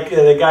God, like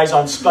the guys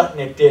on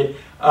Sputnik did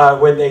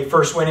when they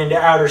first went into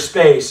outer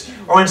space,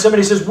 or when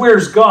somebody says,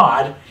 where's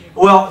God?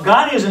 Well,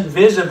 God isn't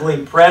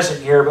visibly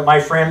present here, but my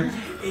friend,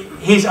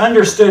 He's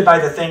understood by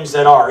the things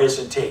that are,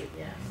 isn't He?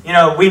 You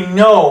know, we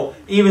know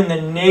even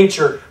the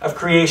nature of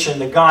creation,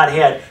 the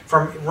Godhead.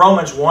 From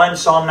Romans 1,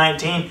 Psalm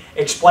 19,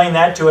 explain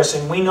that to us,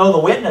 and we know the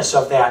witness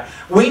of that.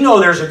 We know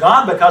there's a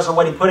God because of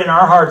what He put in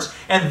our hearts.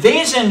 And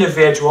these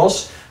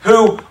individuals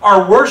who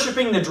are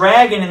worshiping the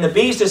dragon and the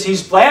beast as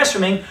he's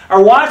blaspheming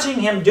are watching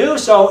him do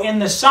so in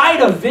the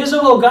sight of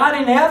visible God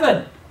in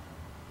heaven.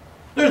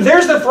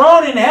 There's the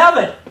throne in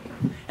heaven,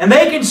 and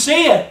they can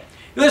see it.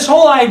 This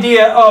whole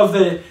idea of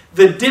the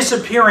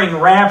disappearing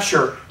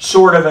rapture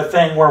sort of a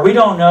thing where we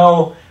don't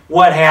know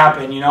what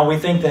happened. You know, we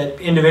think that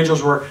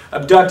individuals were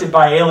abducted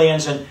by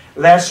aliens and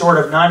that sort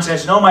of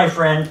nonsense. No, my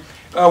friend,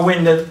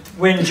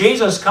 when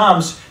Jesus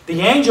comes,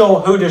 the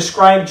angel who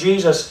described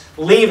Jesus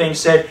leaving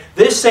said,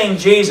 this same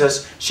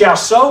Jesus shall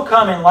so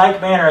come in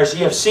like manner as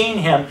ye have seen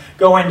Him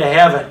go into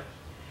heaven.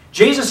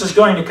 Jesus is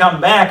going to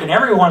come back, and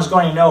everyone's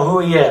going to know who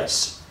He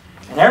is.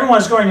 And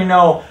everyone's going to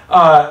know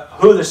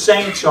who the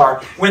saints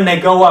are when they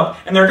go up.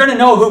 And they're going to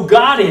know who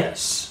God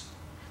is.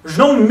 There's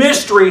no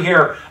mystery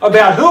here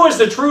about who is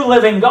the true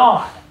living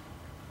God.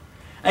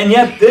 And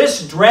yet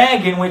this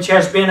dragon which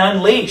has been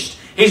unleashed,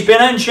 he's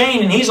been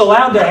unchained, and he's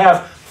allowed to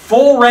have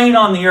full reign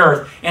on the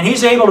earth. And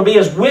he's able to be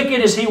as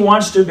wicked as he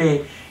wants to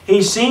be.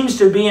 He seems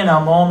to be in a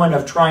moment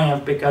of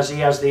triumph because he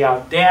has the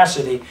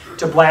audacity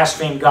to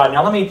blaspheme God.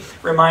 Now let me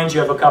remind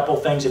you of a couple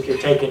things if you're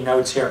taking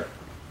notes here.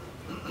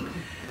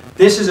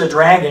 This is a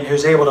dragon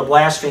who's able to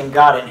blaspheme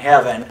God in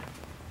heaven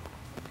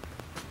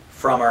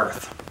from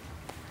earth.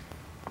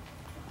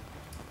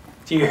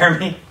 Do you hear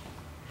me?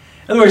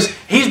 In other words,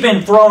 he's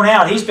been thrown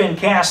out. He's been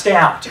cast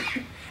out.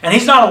 And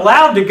he's not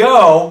allowed to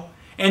go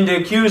and to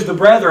accuse the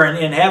brethren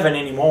in heaven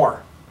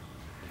anymore.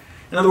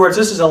 In other words,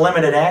 this is a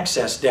limited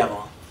access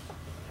devil.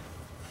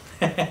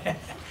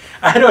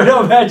 I don't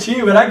know about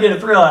you, but I get a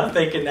thrill out of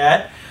thinking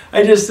that.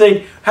 I just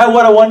think,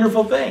 what a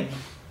wonderful thing.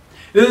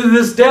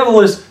 This devil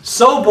is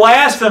so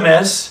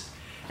blasphemous,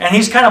 and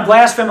he's kind of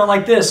blaspheming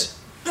like this.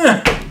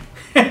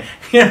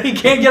 He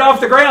can't get off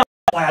the ground.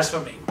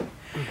 Blasphemy.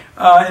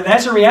 And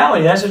that's a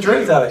reality. That's the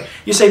truth of it.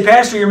 You say,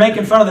 Pastor, you're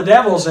making fun of the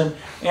devils and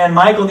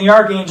Michael and the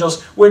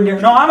archangels wouldn't do.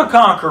 No, I'm a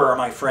conqueror,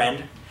 my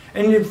friend.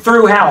 And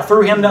through how?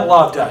 Through Him that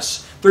loved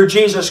us. Through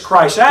Jesus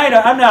Christ.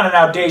 I'm not an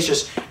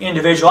audacious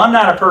individual. I'm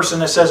not a person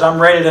that says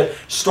I'm ready to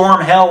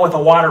storm hell with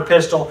a water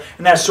pistol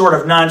and that sort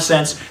of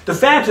nonsense. The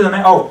fact of the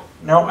matter... Oh,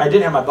 no, I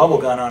did have my bubble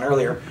gun on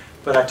earlier,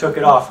 but I took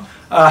it off.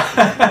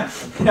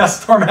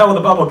 Storm hell with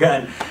a bubble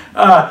gun.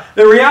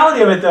 The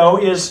reality of it, though,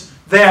 is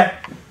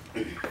that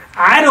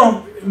I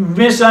don't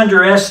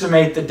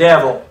misunderestimate the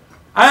devil.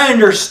 I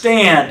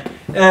understand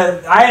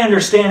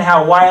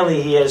how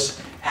wily he is,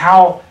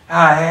 how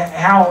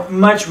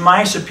much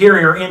my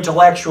superior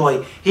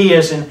intellectually he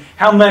is, and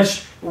how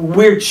much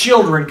we're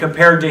children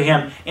compared to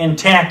him in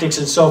tactics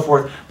and so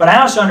forth. But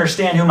I also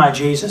understand who my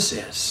Jesus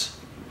is.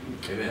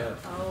 Amen.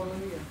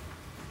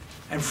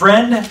 And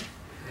friend,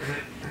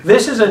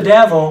 this is a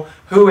devil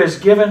who is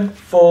given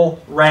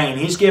full reign.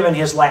 He's given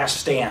his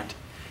last stand.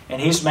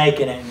 And he's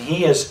making it. And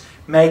he is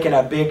making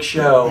a big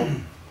show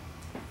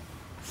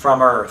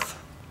from earth.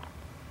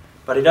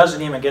 But he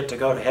doesn't even get to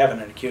go to heaven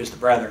and accuse the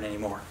brethren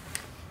anymore.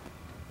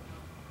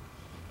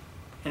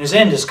 And his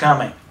end is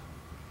coming.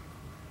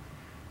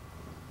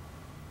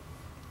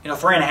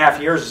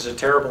 3.5 years is a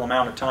terrible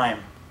amount of time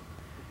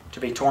to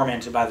be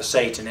tormented by the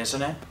Satan,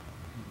 isn't it?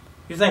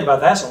 You think about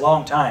that, that's a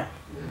long time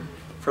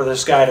for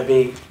this guy to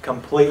be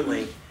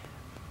completely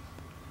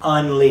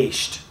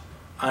unleashed,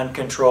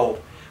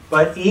 uncontrolled.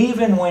 But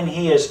even when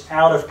he is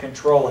out of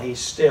control, he's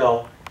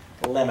still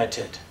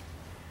limited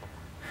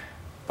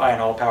by an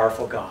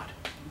all-powerful God.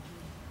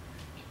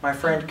 My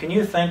friend, can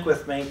you think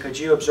with me, could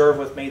you observe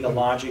with me the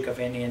logic of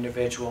any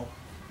individual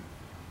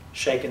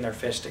shaking their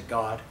fist at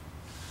God?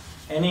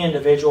 Any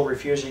individual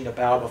refusing to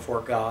bow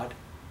before God?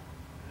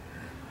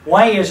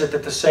 Why is it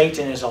that the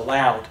Satan is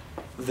allowed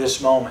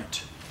this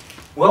moment?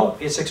 Well,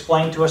 it's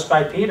explained to us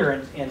by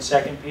Peter in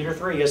 2 Peter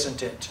 3,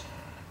 isn't it?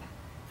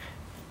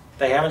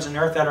 The heavens and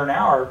earth that are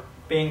now are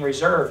being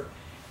reserved.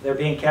 They're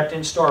being kept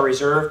in store,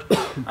 reserved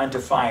unto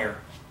fire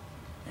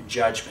and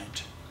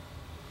judgment.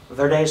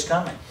 Their day is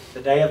coming.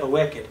 The day of the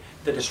wicked,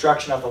 the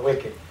destruction of the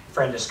wicked,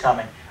 friend, is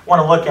coming. I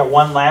want to look at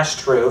one last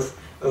truth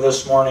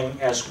this morning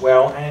as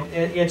well. And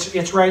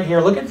it's right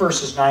here. Look at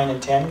verses 9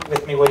 and 10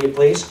 with me, will you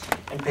please?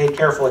 And pay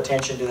careful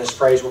attention to this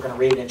phrase. We're going to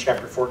read it in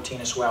chapter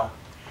 14 as well.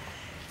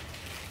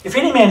 If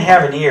any man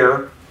have an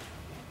ear,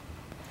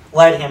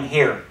 let him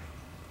hear.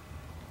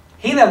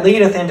 He that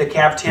leadeth into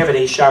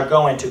captivity shall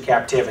go into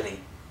captivity.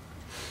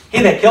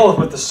 He that killeth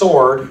with the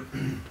sword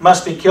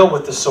must be killed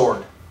with the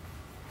sword.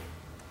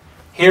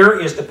 Here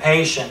is the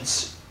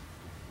patience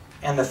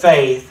and the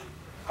faith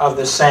of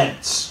the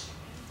saints.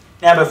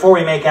 Now, before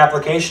we make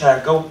application of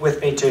that, go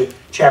with me to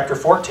chapter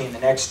 14, the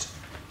next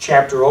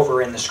chapter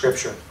over in the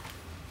Scripture.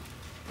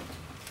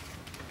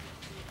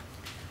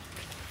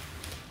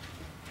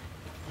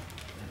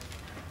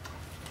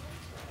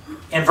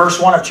 In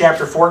verse 1 of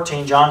chapter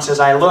 14, John says,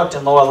 I looked,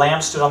 and lo, a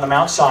lamb stood on the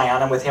Mount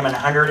Sion, and with him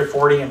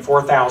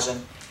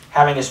 144,000,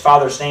 having his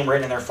Father's name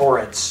written in their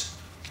foreheads.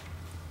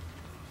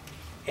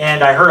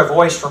 And I heard a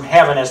voice from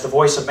heaven as the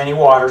voice of many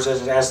waters,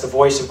 as the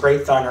voice of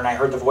great thunder, and I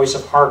heard the voice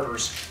of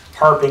harpers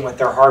harping with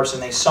their harps,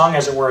 and they sung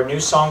as it were a new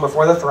song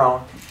before the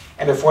throne,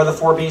 and before the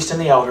four beasts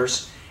and the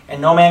elders.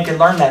 And no man could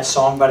learn that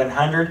song but the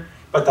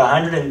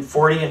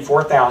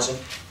 144,000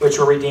 which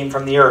were redeemed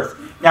from the earth.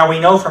 Now we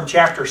know from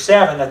chapter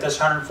 7 that this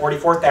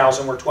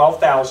 144,000 were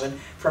 12,000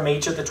 from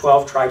each of the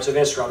 12 tribes of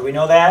Israel. Do we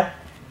know that?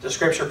 Is the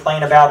Scripture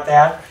plain about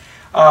that?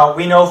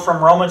 We know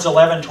from Romans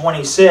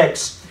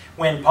 11:26,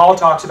 when Paul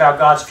talks about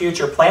God's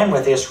future plan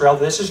with Israel,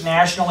 this is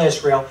national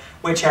Israel,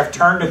 which have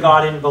turned to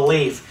God in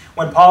belief.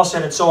 When Paul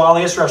said, and so all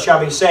Israel shall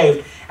be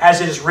saved, as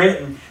it is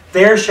written,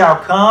 there shall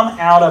come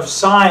out of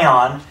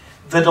Sion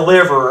the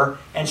deliverer,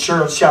 and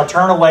shall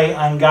turn away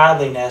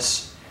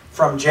ungodliness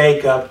from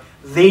Jacob.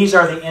 These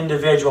are the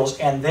individuals,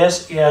 and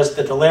this is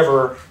the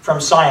deliverer from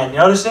Sion.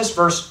 Notice this,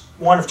 verse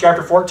 1 of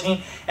chapter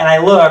 14. And I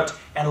looked,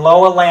 and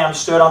lo, a lamb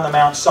stood on the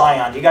Mount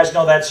Sion. Do you guys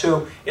know that's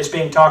who is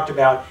being talked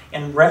about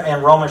in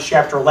Romans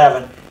chapter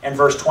 11 and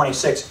verse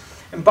 26?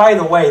 And by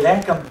the way,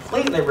 that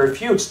completely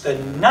refutes the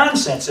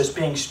nonsense that's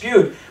being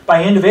spewed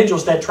by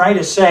individuals that try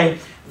to say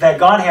that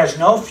God has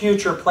no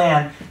future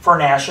plan for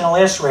national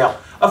Israel.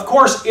 Of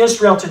course,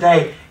 Israel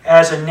today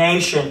as a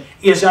nation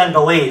is in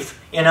unbelief.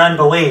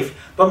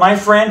 But my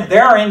friend,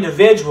 there are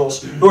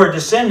individuals who are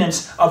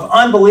descendants of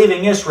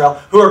unbelieving Israel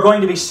who are going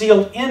to be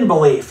sealed in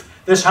belief.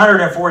 This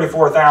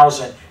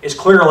 144,000 is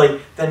clearly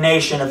the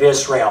nation of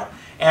Israel.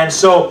 And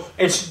so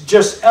it's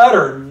just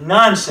utter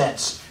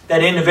nonsense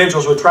that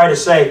individuals would try to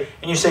say,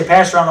 and you say,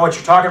 Pastor, I don't know what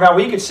you're talking about.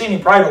 Well, you can see me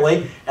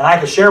privately, and I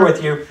can share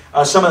with you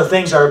some of the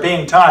things that are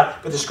being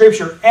taught, but the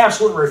Scripture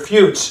absolutely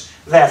refutes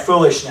that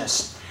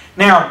foolishness.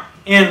 Now,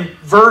 I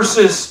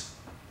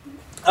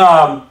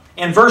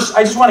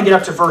just want to get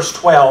up to verse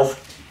 12,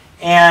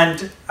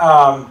 and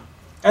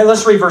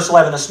let's read verse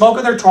 11. The smoke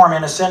of their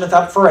torment ascendeth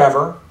up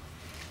forever,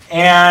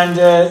 and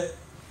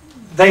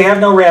they have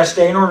no rest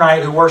day nor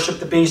night who worship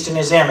the beast in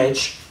his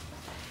image,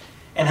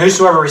 and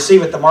whosoever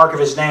receiveth the mark of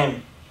his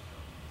name.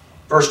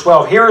 Verse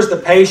 12, here is the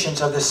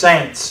patience of the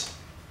saints.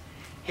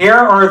 Here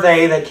are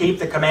they that keep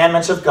the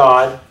commandments of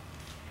God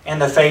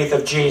and the faith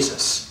of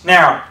Jesus.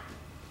 Now,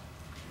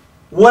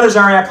 what is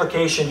our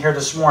application here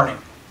this morning?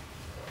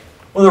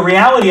 Well, the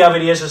reality of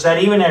it is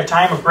that even in a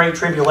time of great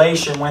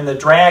tribulation, when the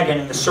dragon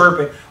and the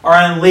serpent are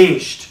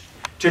unleashed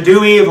to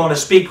do evil and to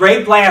speak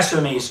great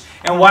blasphemies,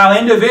 and while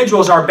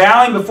individuals are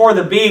bowing before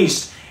the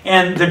beast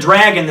and the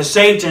dragon, the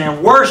Satan,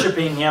 and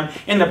worshiping him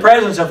in the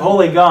presence of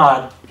holy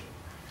God,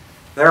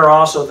 there are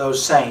also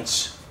those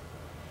saints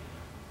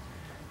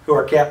who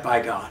are kept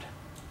by God.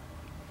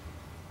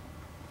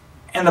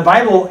 And the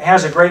Bible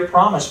has a great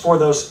promise for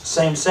those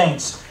same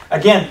saints.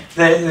 Again,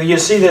 you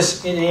see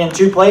this in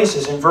two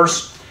places. In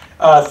verse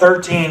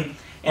 13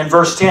 and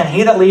verse 10,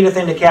 he that leadeth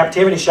into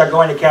captivity shall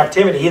go into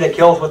captivity. He that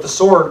killeth with the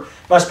sword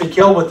must be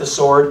killed with the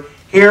sword.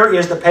 Here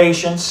is the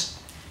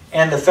patience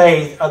and the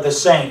faith of the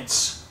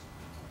saints.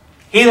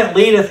 He that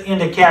leadeth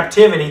into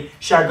captivity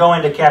shall go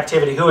into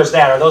captivity. Who is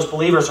that? Are those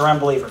believers or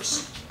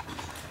unbelievers?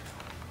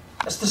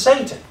 That's the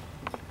Satan.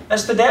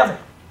 That's the devil.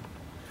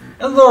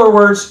 In other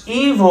words,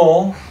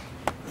 evil,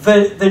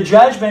 the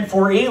judgment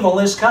for evil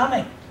is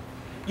coming.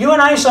 You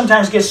and I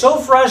sometimes get so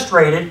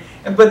frustrated,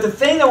 but the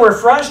thing that we're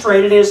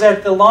frustrated is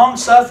at the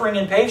long-suffering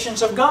and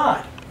patience of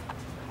God.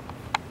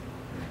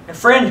 And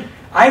friend,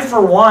 I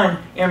for one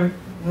am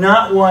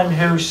not one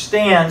who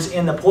stands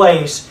in the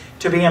place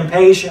to be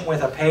impatient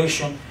with a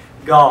patient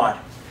God.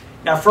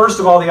 Now, first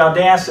of all, the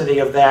audacity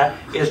of that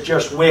is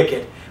just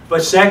wicked.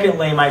 But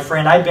secondly, my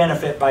friend, I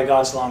benefit by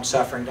God's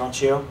long-suffering,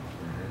 don't you?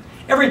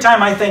 Every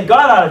time I think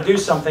God ought to do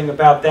something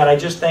about that, I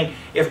just think,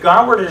 if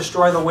God were to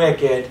destroy the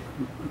wicked,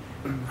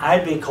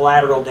 I'd be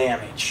collateral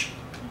damage.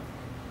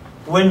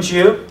 Wouldn't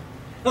you? In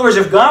other words,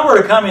 if God were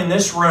to come in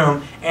this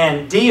room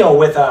and deal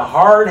with a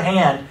hard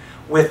hand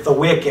with the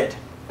wicked,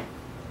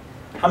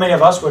 how many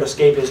of us would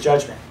escape His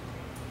judgment?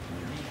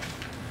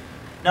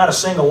 Not a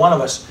single one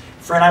of us.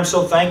 Friend, I'm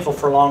so thankful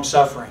for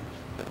long-suffering.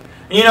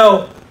 You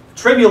know,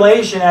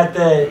 tribulation at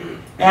the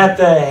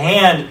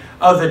hand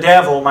of the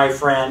devil, my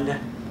friend.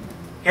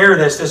 Hear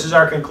this. This is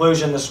our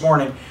conclusion this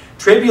morning.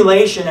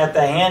 Tribulation at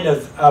the hand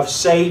of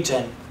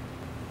Satan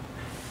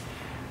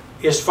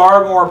is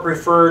far more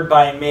preferred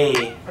by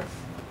me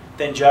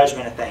than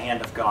judgment at the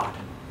hand of God.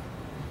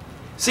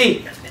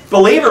 See,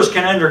 believers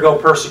can undergo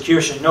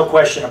persecution, no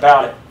question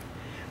about it.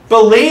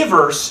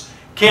 Believers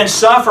can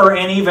suffer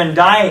and even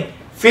die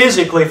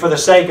physically for the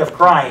sake of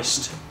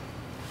Christ.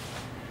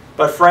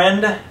 But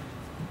friend,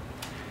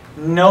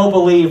 no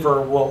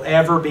believer will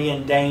ever be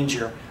in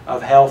danger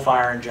of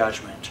hellfire and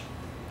judgment.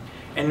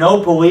 And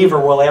no believer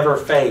will ever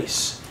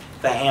face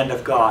the hand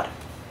of God.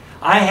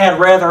 I had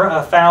rather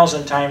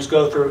 1,000 times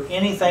go through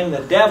anything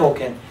the devil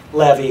can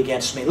levy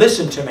against me.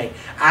 Listen to me.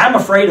 I'm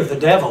afraid of the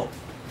devil.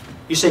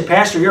 You say,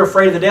 Pastor, you're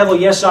afraid of the devil?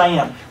 Yes, I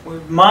am.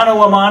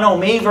 Mano a mano,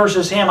 me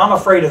versus him, I'm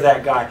afraid of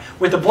that guy.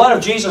 With the blood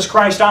of Jesus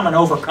Christ, I'm an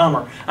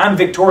overcomer. I'm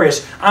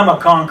victorious. I'm a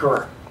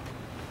conqueror.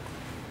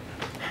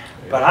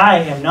 But I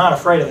am not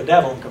afraid of the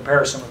devil in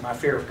comparison with my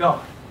fear of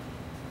God.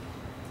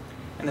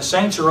 And the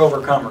saints are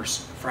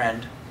overcomers,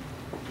 friend.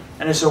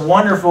 And it's a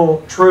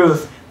wonderful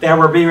truth that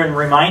we're being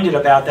reminded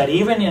about, that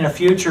even in a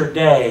future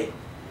day,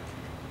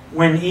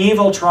 when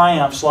evil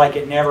triumphs like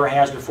it never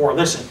has before.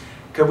 Listen,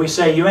 could we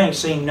say you ain't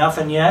seen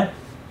nothing yet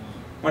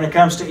when it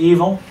comes to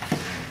evil?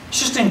 It's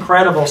just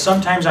incredible.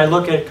 Sometimes I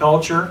look at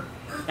culture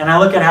and I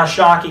look at how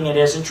shocking it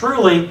is. And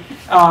truly,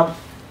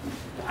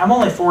 I'm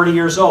only 40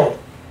 years old.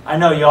 I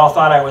know you all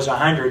thought I was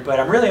 100, but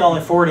I'm really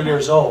only 40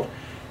 years old.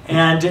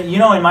 And you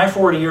know, in my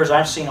 40 years,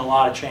 I've seen a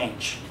lot of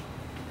change.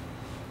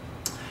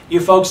 You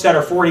folks that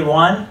are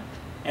 41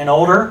 and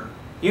older,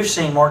 you've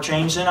seen more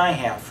change than I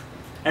have.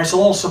 And it's a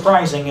little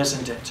surprising,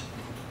 isn't it?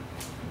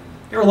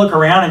 You ever look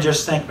around and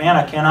just think, man,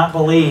 I cannot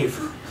believe.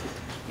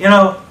 You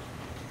know,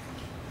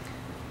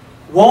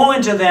 woe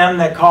unto them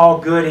that call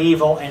good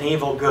evil and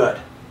evil good.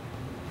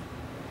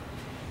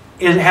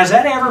 Has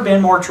that ever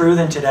been more true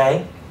than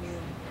today?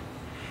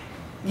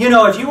 You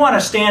know, if you want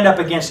to stand up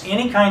against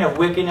any kind of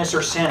wickedness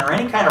or sin or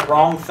any kind of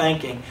wrong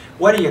thinking,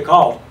 what are you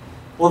called?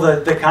 Well,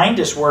 the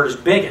kindest word is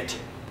bigot.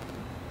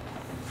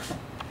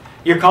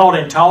 You're called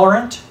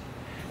intolerant.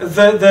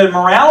 The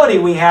morality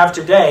we have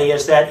today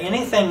is that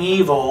anything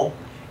evil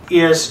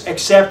is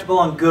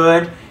acceptable and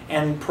good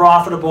and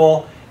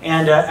profitable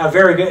and a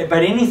very good,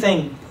 but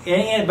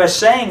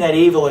saying that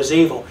evil is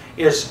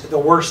the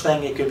worst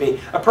thing it could be.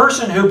 A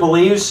person who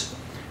believes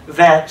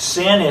that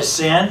sin is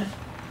sin,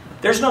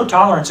 there's no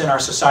tolerance in our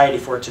society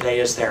for it today,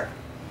 is there?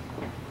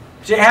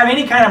 Do you have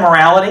any kind of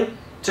morality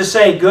to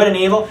say good and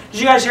evil? Did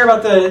you guys hear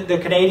about the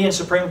Canadian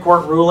Supreme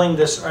Court ruling,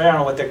 this, I don't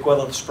know what the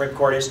equivalent of the Supreme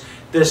Court is,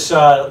 this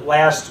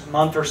last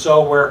month or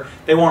so, where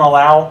they won't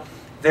allow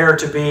there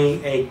to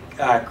be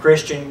a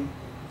Christian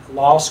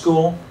law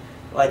school?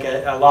 Like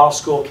a law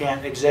school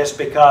can't exist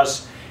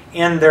because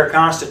in their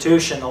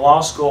constitution, the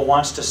law school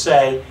wants to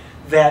say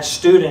that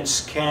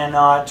students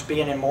cannot be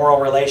in an immoral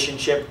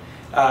relationship,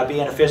 be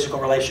in a physical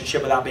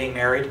relationship without being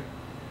married.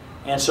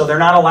 And so they're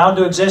not allowed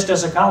to exist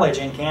as a college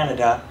in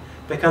Canada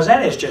Because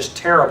that is just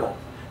terrible,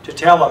 to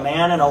tell a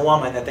man and a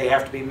woman that they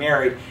have to be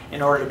married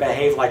in order to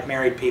behave like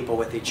married people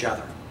with each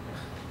other.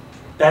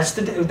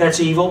 That's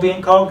evil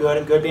being called good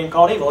and good being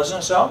called evil, isn't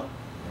it so?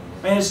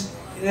 I mean,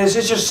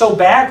 it's just so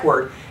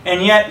backward.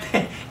 And yet,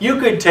 you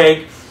could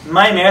take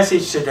my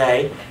message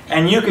today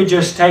and you could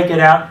just take it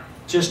out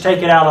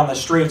on the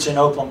streets in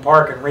Oakland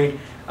Park and read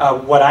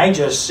what I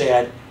just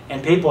said,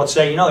 and people would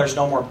say, you know, there's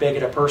no more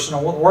bigoted person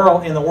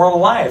in the world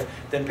alive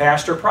than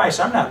Pastor Price.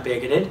 I'm not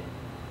bigoted.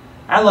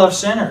 I love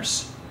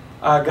sinners.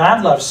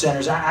 God loves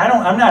sinners.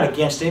 I'm not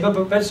against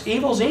evil, but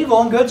evil's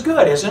evil and good's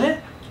good, isn't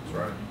it? That's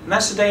right. And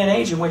that's the day and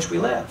age in which we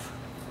live.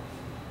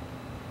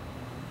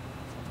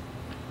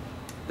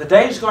 The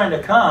day is going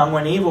to come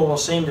when evil will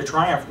seem to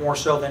triumph more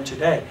so than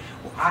today.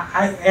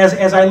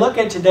 As I look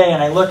at today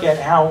and I look at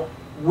how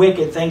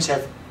wicked things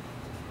have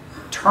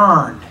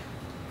turned,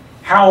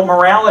 how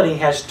morality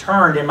has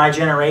turned in my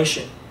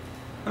generation.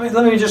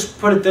 Let me just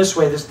put it this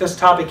way. This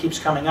topic keeps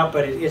coming up,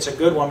 but it's a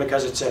good one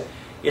because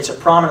it's a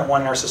prominent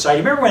one in our society.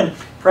 Remember when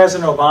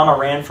President Obama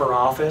ran for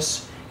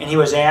office and he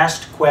was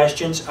asked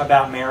questions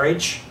about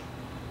marriage?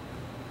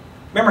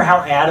 Remember how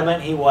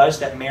adamant he was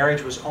that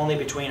marriage was only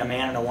between a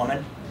man and a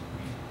woman?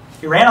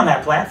 He ran on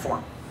that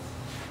platform.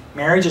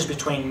 Marriage is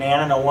between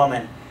man and a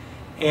woman.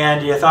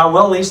 And you thought,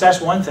 well, at least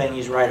that's one thing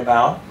he's right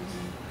about.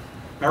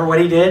 Remember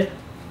what he did?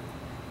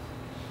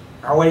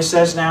 Or what he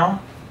says now?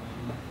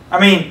 I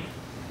mean,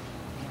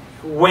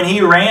 when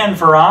he ran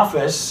for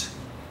office,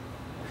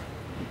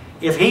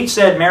 if he'd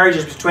said marriage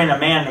is between a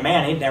man and a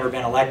man, he'd never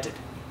been elected.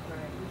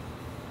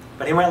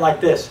 But he went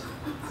like this.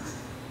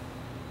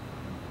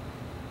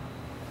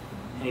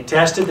 And he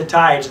tested the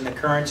tides and the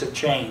currents of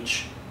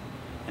change.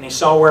 And he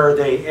saw where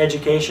the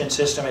education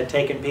system had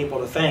taken people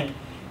to think.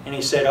 And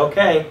he said,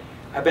 okay,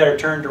 I better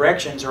turn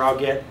directions or I'll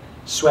get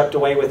swept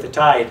away with the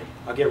tide.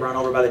 I'll get run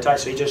over by the tide.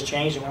 So he just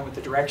changed and went with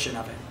the direction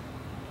of it.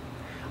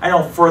 I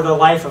don't for the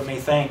life of me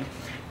think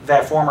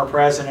that former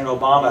President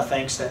Obama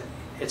thinks that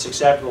it's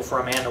acceptable for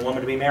a man and a woman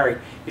to be married.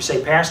 You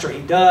say, Pastor,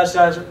 he does.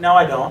 No,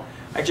 I don't.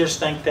 I just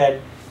think that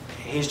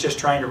he's just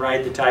trying to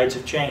ride the tides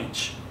of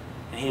change.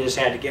 And he just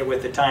had to get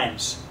with the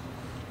times.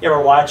 You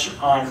ever watch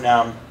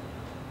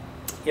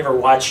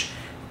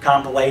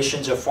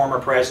compilations of former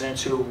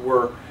presidents who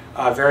were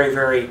very,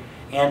 very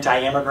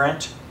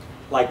anti-immigrant,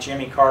 like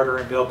Jimmy Carter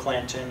and Bill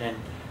Clinton and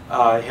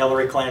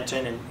Hillary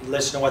Clinton, and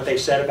listen to what they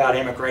said about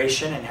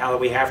immigration and how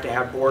we have to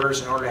have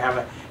borders in order to have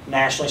a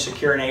nationally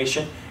secure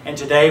nation. And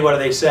today, what do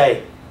they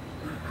say?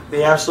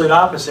 The absolute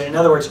opposite. In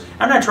other words,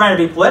 I'm not trying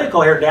to be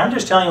political here today. I'm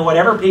just telling you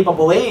whatever people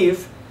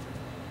believe.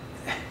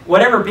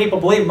 Whatever people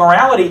believe,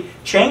 morality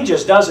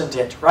changes, doesn't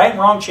it? Right and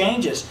wrong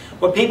changes.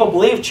 What people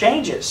believe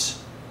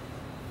changes.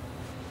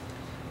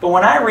 But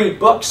when I read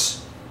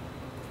books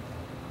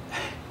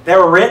that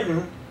were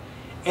written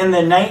in the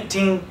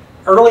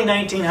early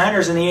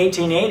 1900s and the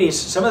 1880s,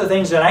 some of the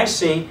things that I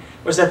see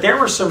was that there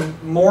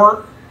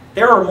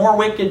were more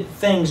wicked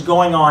things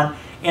going on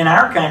in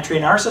our country,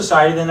 in our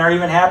society, than are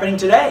even happening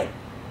today.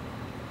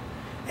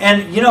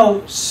 And, you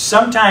know,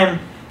 sometime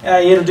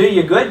it'll do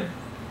you good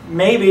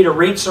maybe to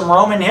read some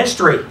Roman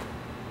history.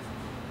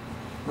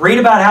 Read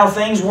about how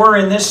things were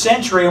in this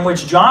century in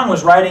which John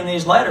was writing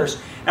these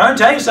letters. Now, I'm going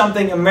to tell you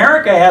something.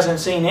 America hasn't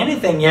seen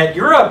anything yet.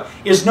 Europe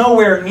is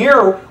nowhere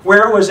near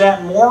where it was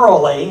at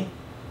morally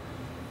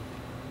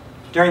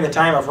during the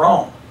time of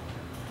Rome.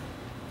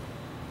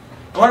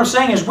 And what I'm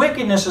saying is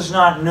wickedness is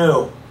not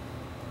new.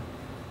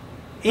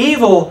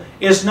 Evil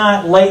is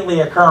not lately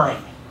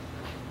occurring.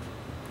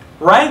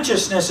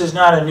 Righteousness is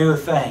not a new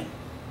thing.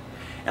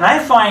 And I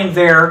find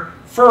there,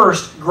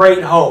 first,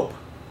 great hope.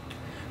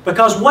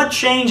 Because what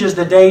changes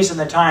the days and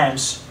the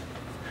times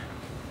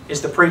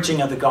is the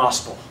preaching of the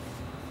gospel.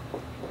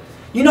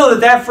 You know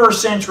that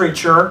first century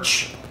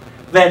church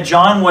that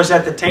John was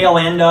at the tail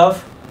end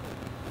of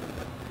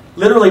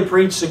literally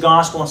preached the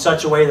gospel in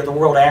such a way that the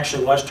world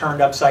actually was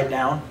turned upside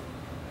down?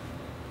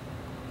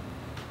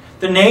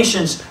 The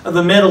nations of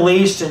the Middle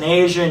East and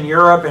Asia and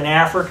Europe and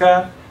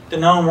Africa, the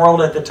known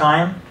world at the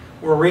time,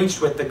 were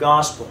reached with the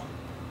gospel.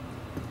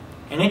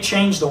 And it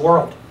changed the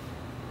world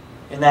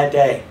in that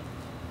day.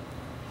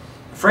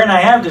 Friend,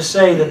 I have to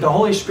say that the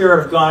Holy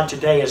Spirit of God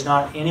today is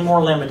not any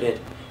more limited.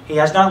 He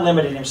has not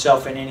limited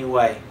Himself in any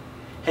way.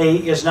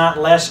 He is not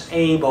less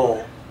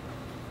able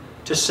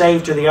to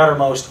save to the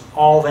uttermost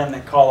all them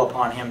that call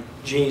upon Him,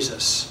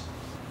 Jesus,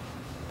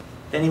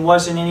 than He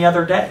was in any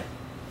other day.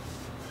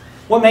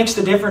 What makes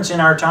the difference in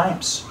our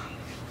times?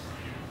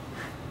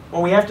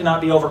 Well, we have to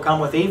not be overcome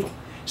with evil.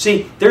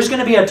 See, there's going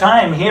to be a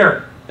time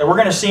here that we're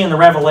going to see in the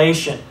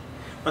Revelation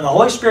when the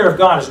Holy Spirit of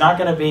God is not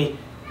going to be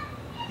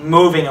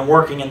moving and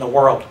working in the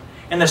world.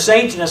 And the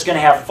Satan is going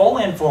to have full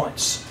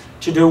influence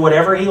to do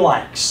whatever he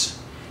likes.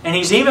 And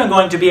he's even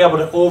going to be able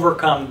to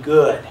overcome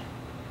good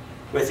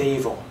with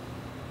evil.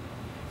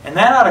 And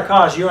that ought to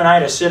cause you and I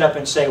to sit up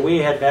and say, we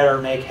had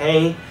better make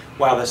hay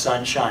while the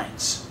sun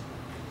shines.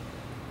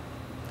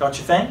 Don't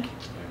you think?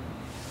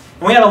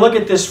 And we ought to look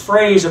at this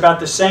phrase about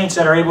the saints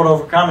that are able to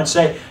overcome and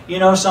say, you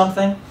know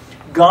something?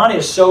 God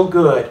is so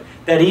good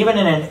that even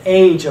in an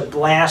age of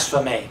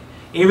blasphemy,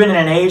 even in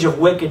an age of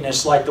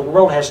wickedness like the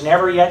world has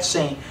never yet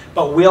seen,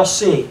 but will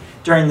see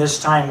during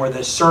this time where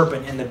the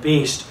serpent and the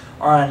beast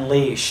are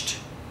unleashed,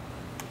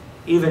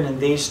 even in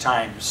these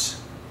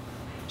times,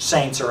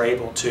 saints are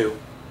able to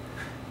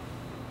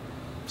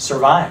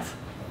survive.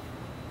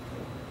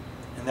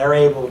 And they're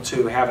able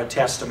to have a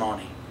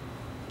testimony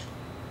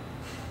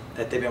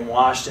that they've been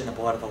washed in the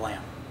blood of the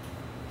Lamb.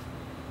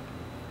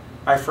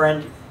 My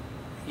friend,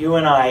 you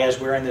and I, as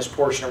we're in this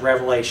portion of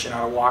Revelation,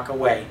 are to walk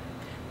away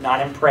not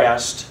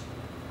impressed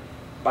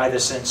by the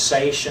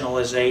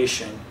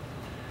sensationalization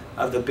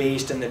of the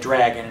beast and the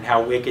dragon and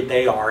how wicked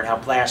they are and how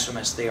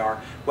blasphemous they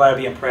are. We ought to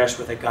be impressed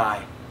with a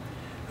guy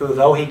who,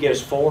 though he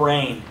gives full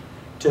reign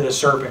to the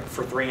serpent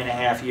for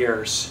 3.5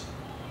 years,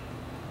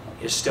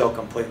 is still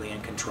completely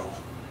in control.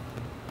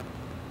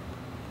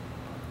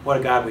 What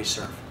a God we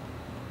serve.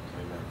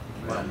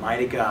 What a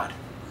mighty God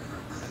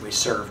we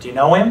serve. Do you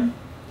know Him? Do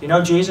you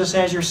know Jesus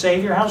as your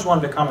Savior? How does one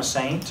become a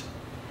saint?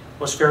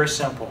 Well, it's very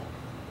simple.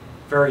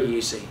 Very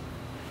easy.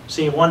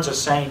 See, one's a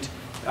saint,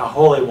 a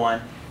holy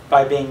one,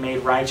 by being made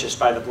righteous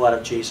by the blood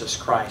of Jesus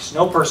Christ.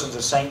 No person's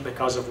a saint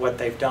because of what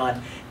they've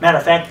done. Matter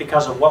of fact,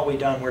 because of what we've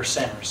done, we're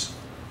sinners.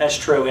 That's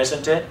true,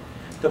 isn't it?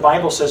 The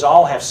Bible says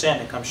all have sinned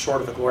and come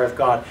short of the glory of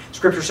God.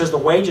 Scripture says the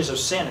wages of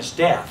sin is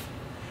death,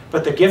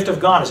 but the gift of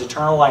God is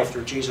eternal life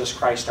through Jesus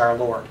Christ our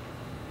Lord.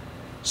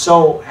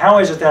 So how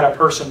is it that a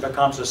person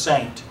becomes a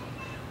saint?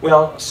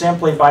 Well,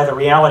 simply by the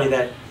reality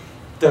that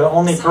the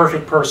only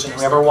perfect person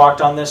who ever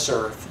walked on this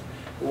earth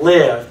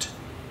lived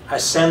a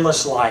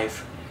sinless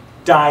life,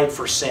 died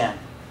for sin.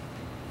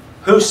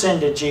 Whose sin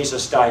did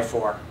Jesus die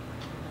for?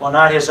 Well,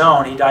 not His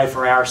own. He died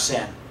for our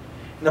sin.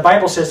 And the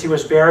Bible says He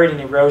was buried and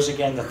He rose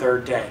again the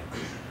third day.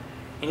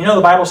 And you know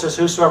the Bible says,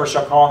 whosoever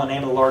shall call on the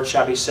name of the Lord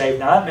shall be saved.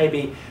 Now that may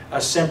be a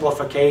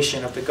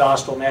simplification of the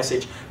gospel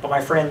message, but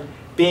my friend,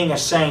 being a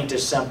saint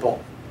is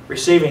simple.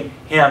 Receiving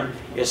Him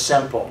is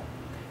simple.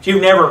 If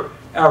you've never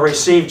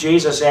received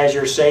Jesus as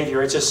your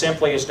Savior, it's as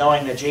simply as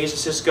knowing that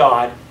Jesus is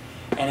God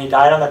and He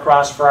died on the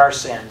cross for our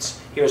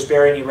sins. He was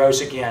buried and He rose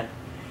again.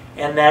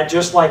 And that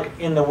just like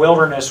in the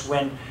wilderness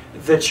when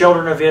the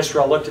children of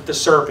Israel looked at the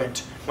serpent,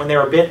 when they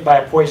were bitten by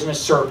a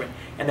poisonous serpent,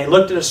 and they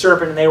looked at the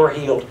serpent and they were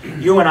healed,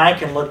 you and I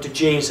can look to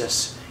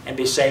Jesus and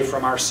be saved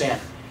from our sin.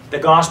 The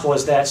gospel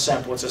is that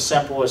simple. It's as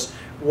simple as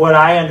what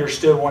I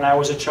understood when I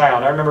was a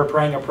child. I remember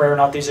praying a prayer,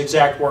 not these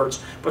exact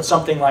words, but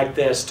something like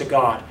this to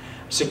God. I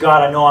said,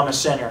 God, I know I'm a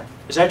sinner.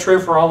 Is that true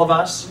for all of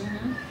us?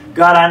 Mm-hmm.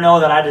 God, I know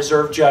that I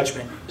deserve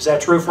judgment. Is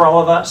that true for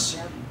all of us?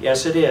 Yep.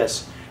 Yes, it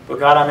is. But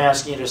God, I'm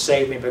asking You to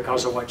save me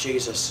because of what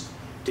Jesus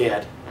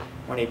did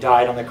when He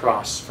died on the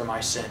cross for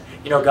my sin.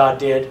 You know God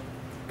did?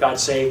 God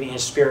saved me.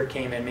 His Spirit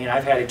came in me, and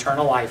I've had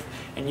eternal life,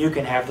 and you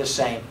can have the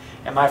same.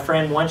 And my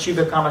friend, once you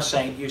become a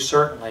saint, you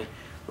certainly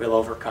will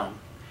overcome.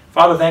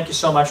 Father, thank You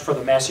so much for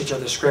the message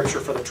of the Scripture,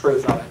 for the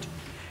truth of it.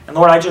 And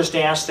Lord, I just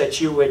ask that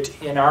You would,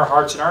 in our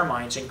hearts and our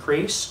minds,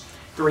 increase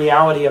the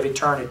reality of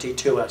eternity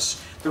to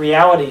us. The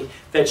reality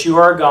that You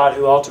are a God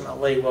who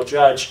ultimately will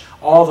judge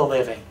all the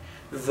living,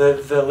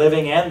 the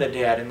living and the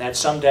dead, and that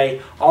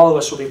someday all of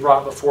us will be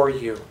brought before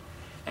You.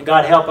 And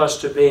God, help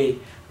us to be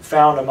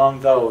found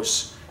among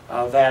those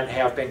that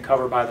have been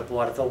covered by the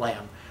blood of the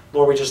Lamb.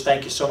 Lord, we just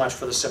thank You so much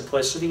for the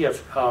simplicity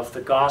of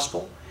the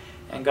gospel.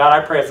 And God,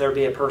 I pray if there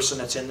be a person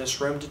that's in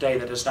this room today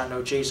that does not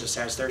know Jesus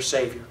as their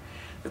Savior,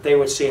 that they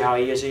would see how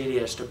easy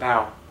it is to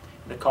bow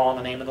and to call on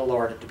the name of the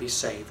Lord and to be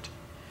saved.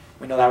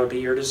 We know that would be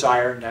Your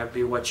desire and that would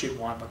be what You'd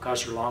want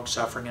because You're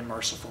long-suffering and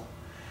merciful.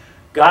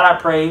 God, I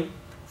pray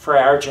for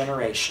our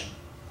generation.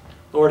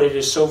 Lord, it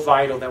is so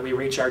vital that we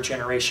reach our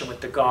generation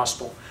with the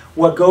gospel.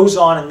 What goes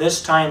on in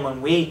this time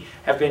when we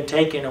have been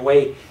taken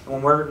away and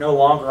when we're no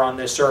longer on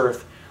this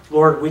earth,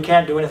 Lord, we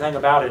can't do anything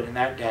about it in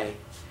that day.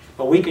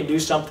 But we can do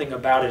something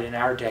about it in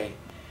our day.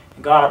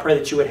 And God, I pray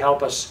that You would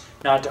help us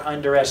not to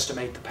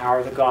underestimate the power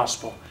of the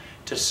gospel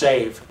to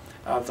save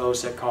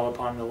those that call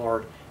upon the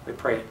Lord. We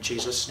pray in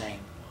Jesus' name.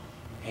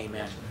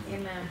 Amen.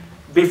 Amen.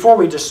 Before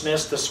we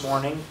dismiss this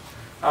morning,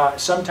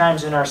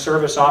 sometimes in our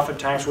service,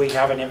 oftentimes we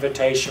have an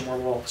invitation where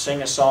we'll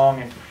sing a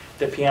song and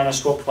the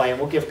pianist will play, and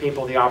we'll give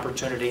people the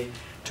opportunity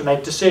to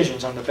make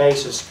decisions on the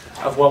basis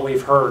of what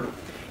we've heard.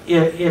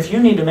 If you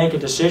need to make a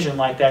decision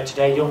like that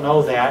today, you'll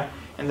know that.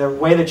 And the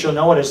way that you'll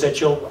know it is that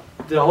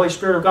the Holy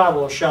Spirit of God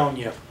will have shown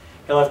you.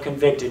 He'll have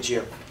convicted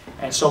you.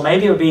 And so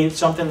maybe it would be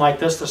something like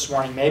this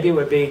morning. Maybe it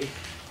would be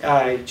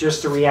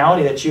just the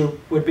reality that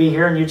you would be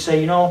here and you'd say,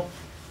 you know,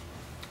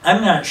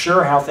 I'm not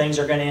sure how things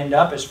are going to end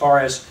up as far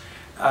as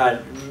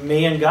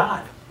me and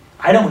God.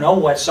 I don't know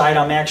what side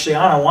I'm actually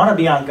on. I want to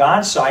be on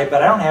God's side,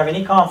 but I don't have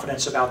any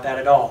confidence about that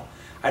at all.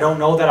 I don't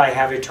know that I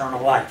have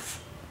eternal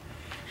life.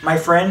 My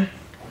friend,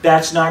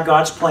 that's not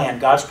God's plan.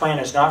 God's plan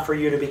is not for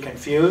you to be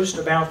confused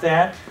about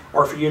that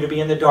or for you to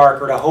be in the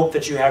dark or to hope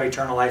that you have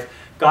eternal life.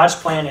 God's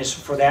plan is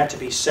for that to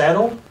be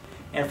settled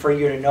and for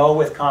you to know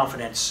with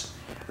confidence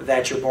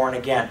that you're born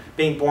again.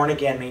 Being born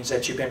again means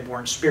that you've been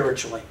born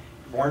spiritually,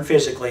 born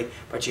physically,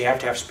 but you have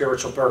to have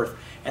spiritual birth.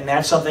 And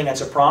that's something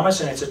that's a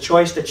promise, and it's a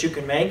choice that you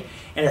can make.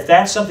 And if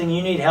that's something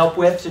you need help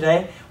with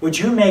today, would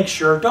you make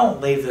sure,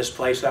 don't leave this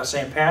place without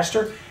saying,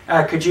 Pastor,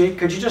 could you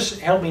just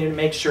help me to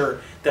make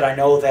sure that I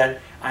know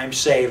that I'm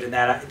saved and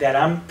that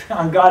I'm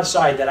on God's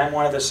side, that I'm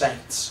one of the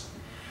saints?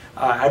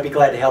 I'd be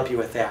glad to help you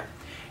with that.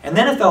 And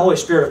then if the Holy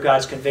Spirit of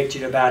God's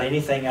convicted you about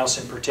anything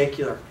else in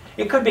particular,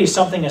 it could be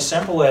something as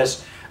simple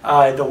as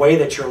the way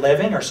that you're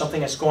living or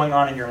something that's going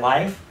on in your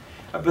life.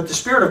 But the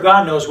Spirit of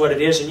God knows what it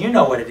is, and you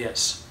know what it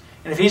is.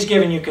 And if He's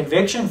given you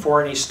conviction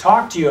for it and He's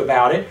talked to you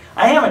about it,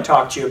 I haven't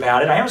talked to you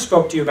about it, I haven't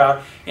spoken to you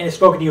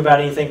about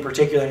anything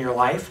particular in your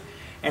life.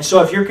 And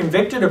so if you're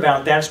convicted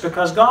about that, it's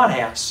because God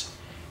has.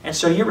 And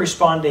so you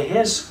respond to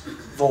His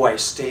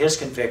voice, to His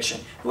conviction.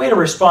 The way to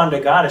respond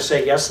to God is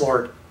say, yes,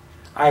 Lord,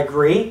 I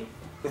agree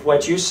with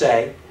what you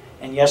say,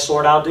 and yes,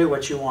 Lord, I'll do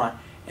what you want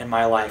in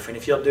my life. And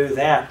if you'll do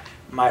that,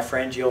 my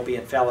friend, you'll be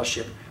in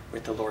fellowship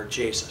with the Lord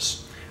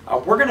Jesus.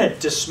 We're going to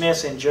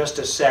dismiss in just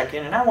a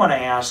second, and I want to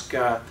ask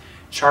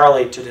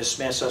Charlie to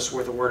dismiss us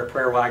with a word of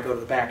prayer while I go to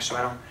the back so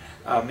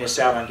I don't miss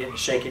out on getting to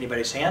shake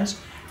anybody's hands.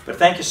 But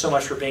thank you so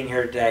much for being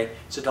here today.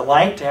 It's a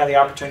delight to have the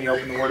opportunity to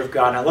open the Word of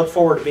God, and I look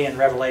forward to being in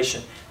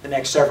Revelation the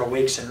next several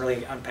weeks and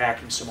really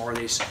unpacking some more of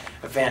these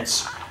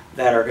events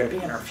that are going to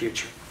be in our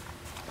future.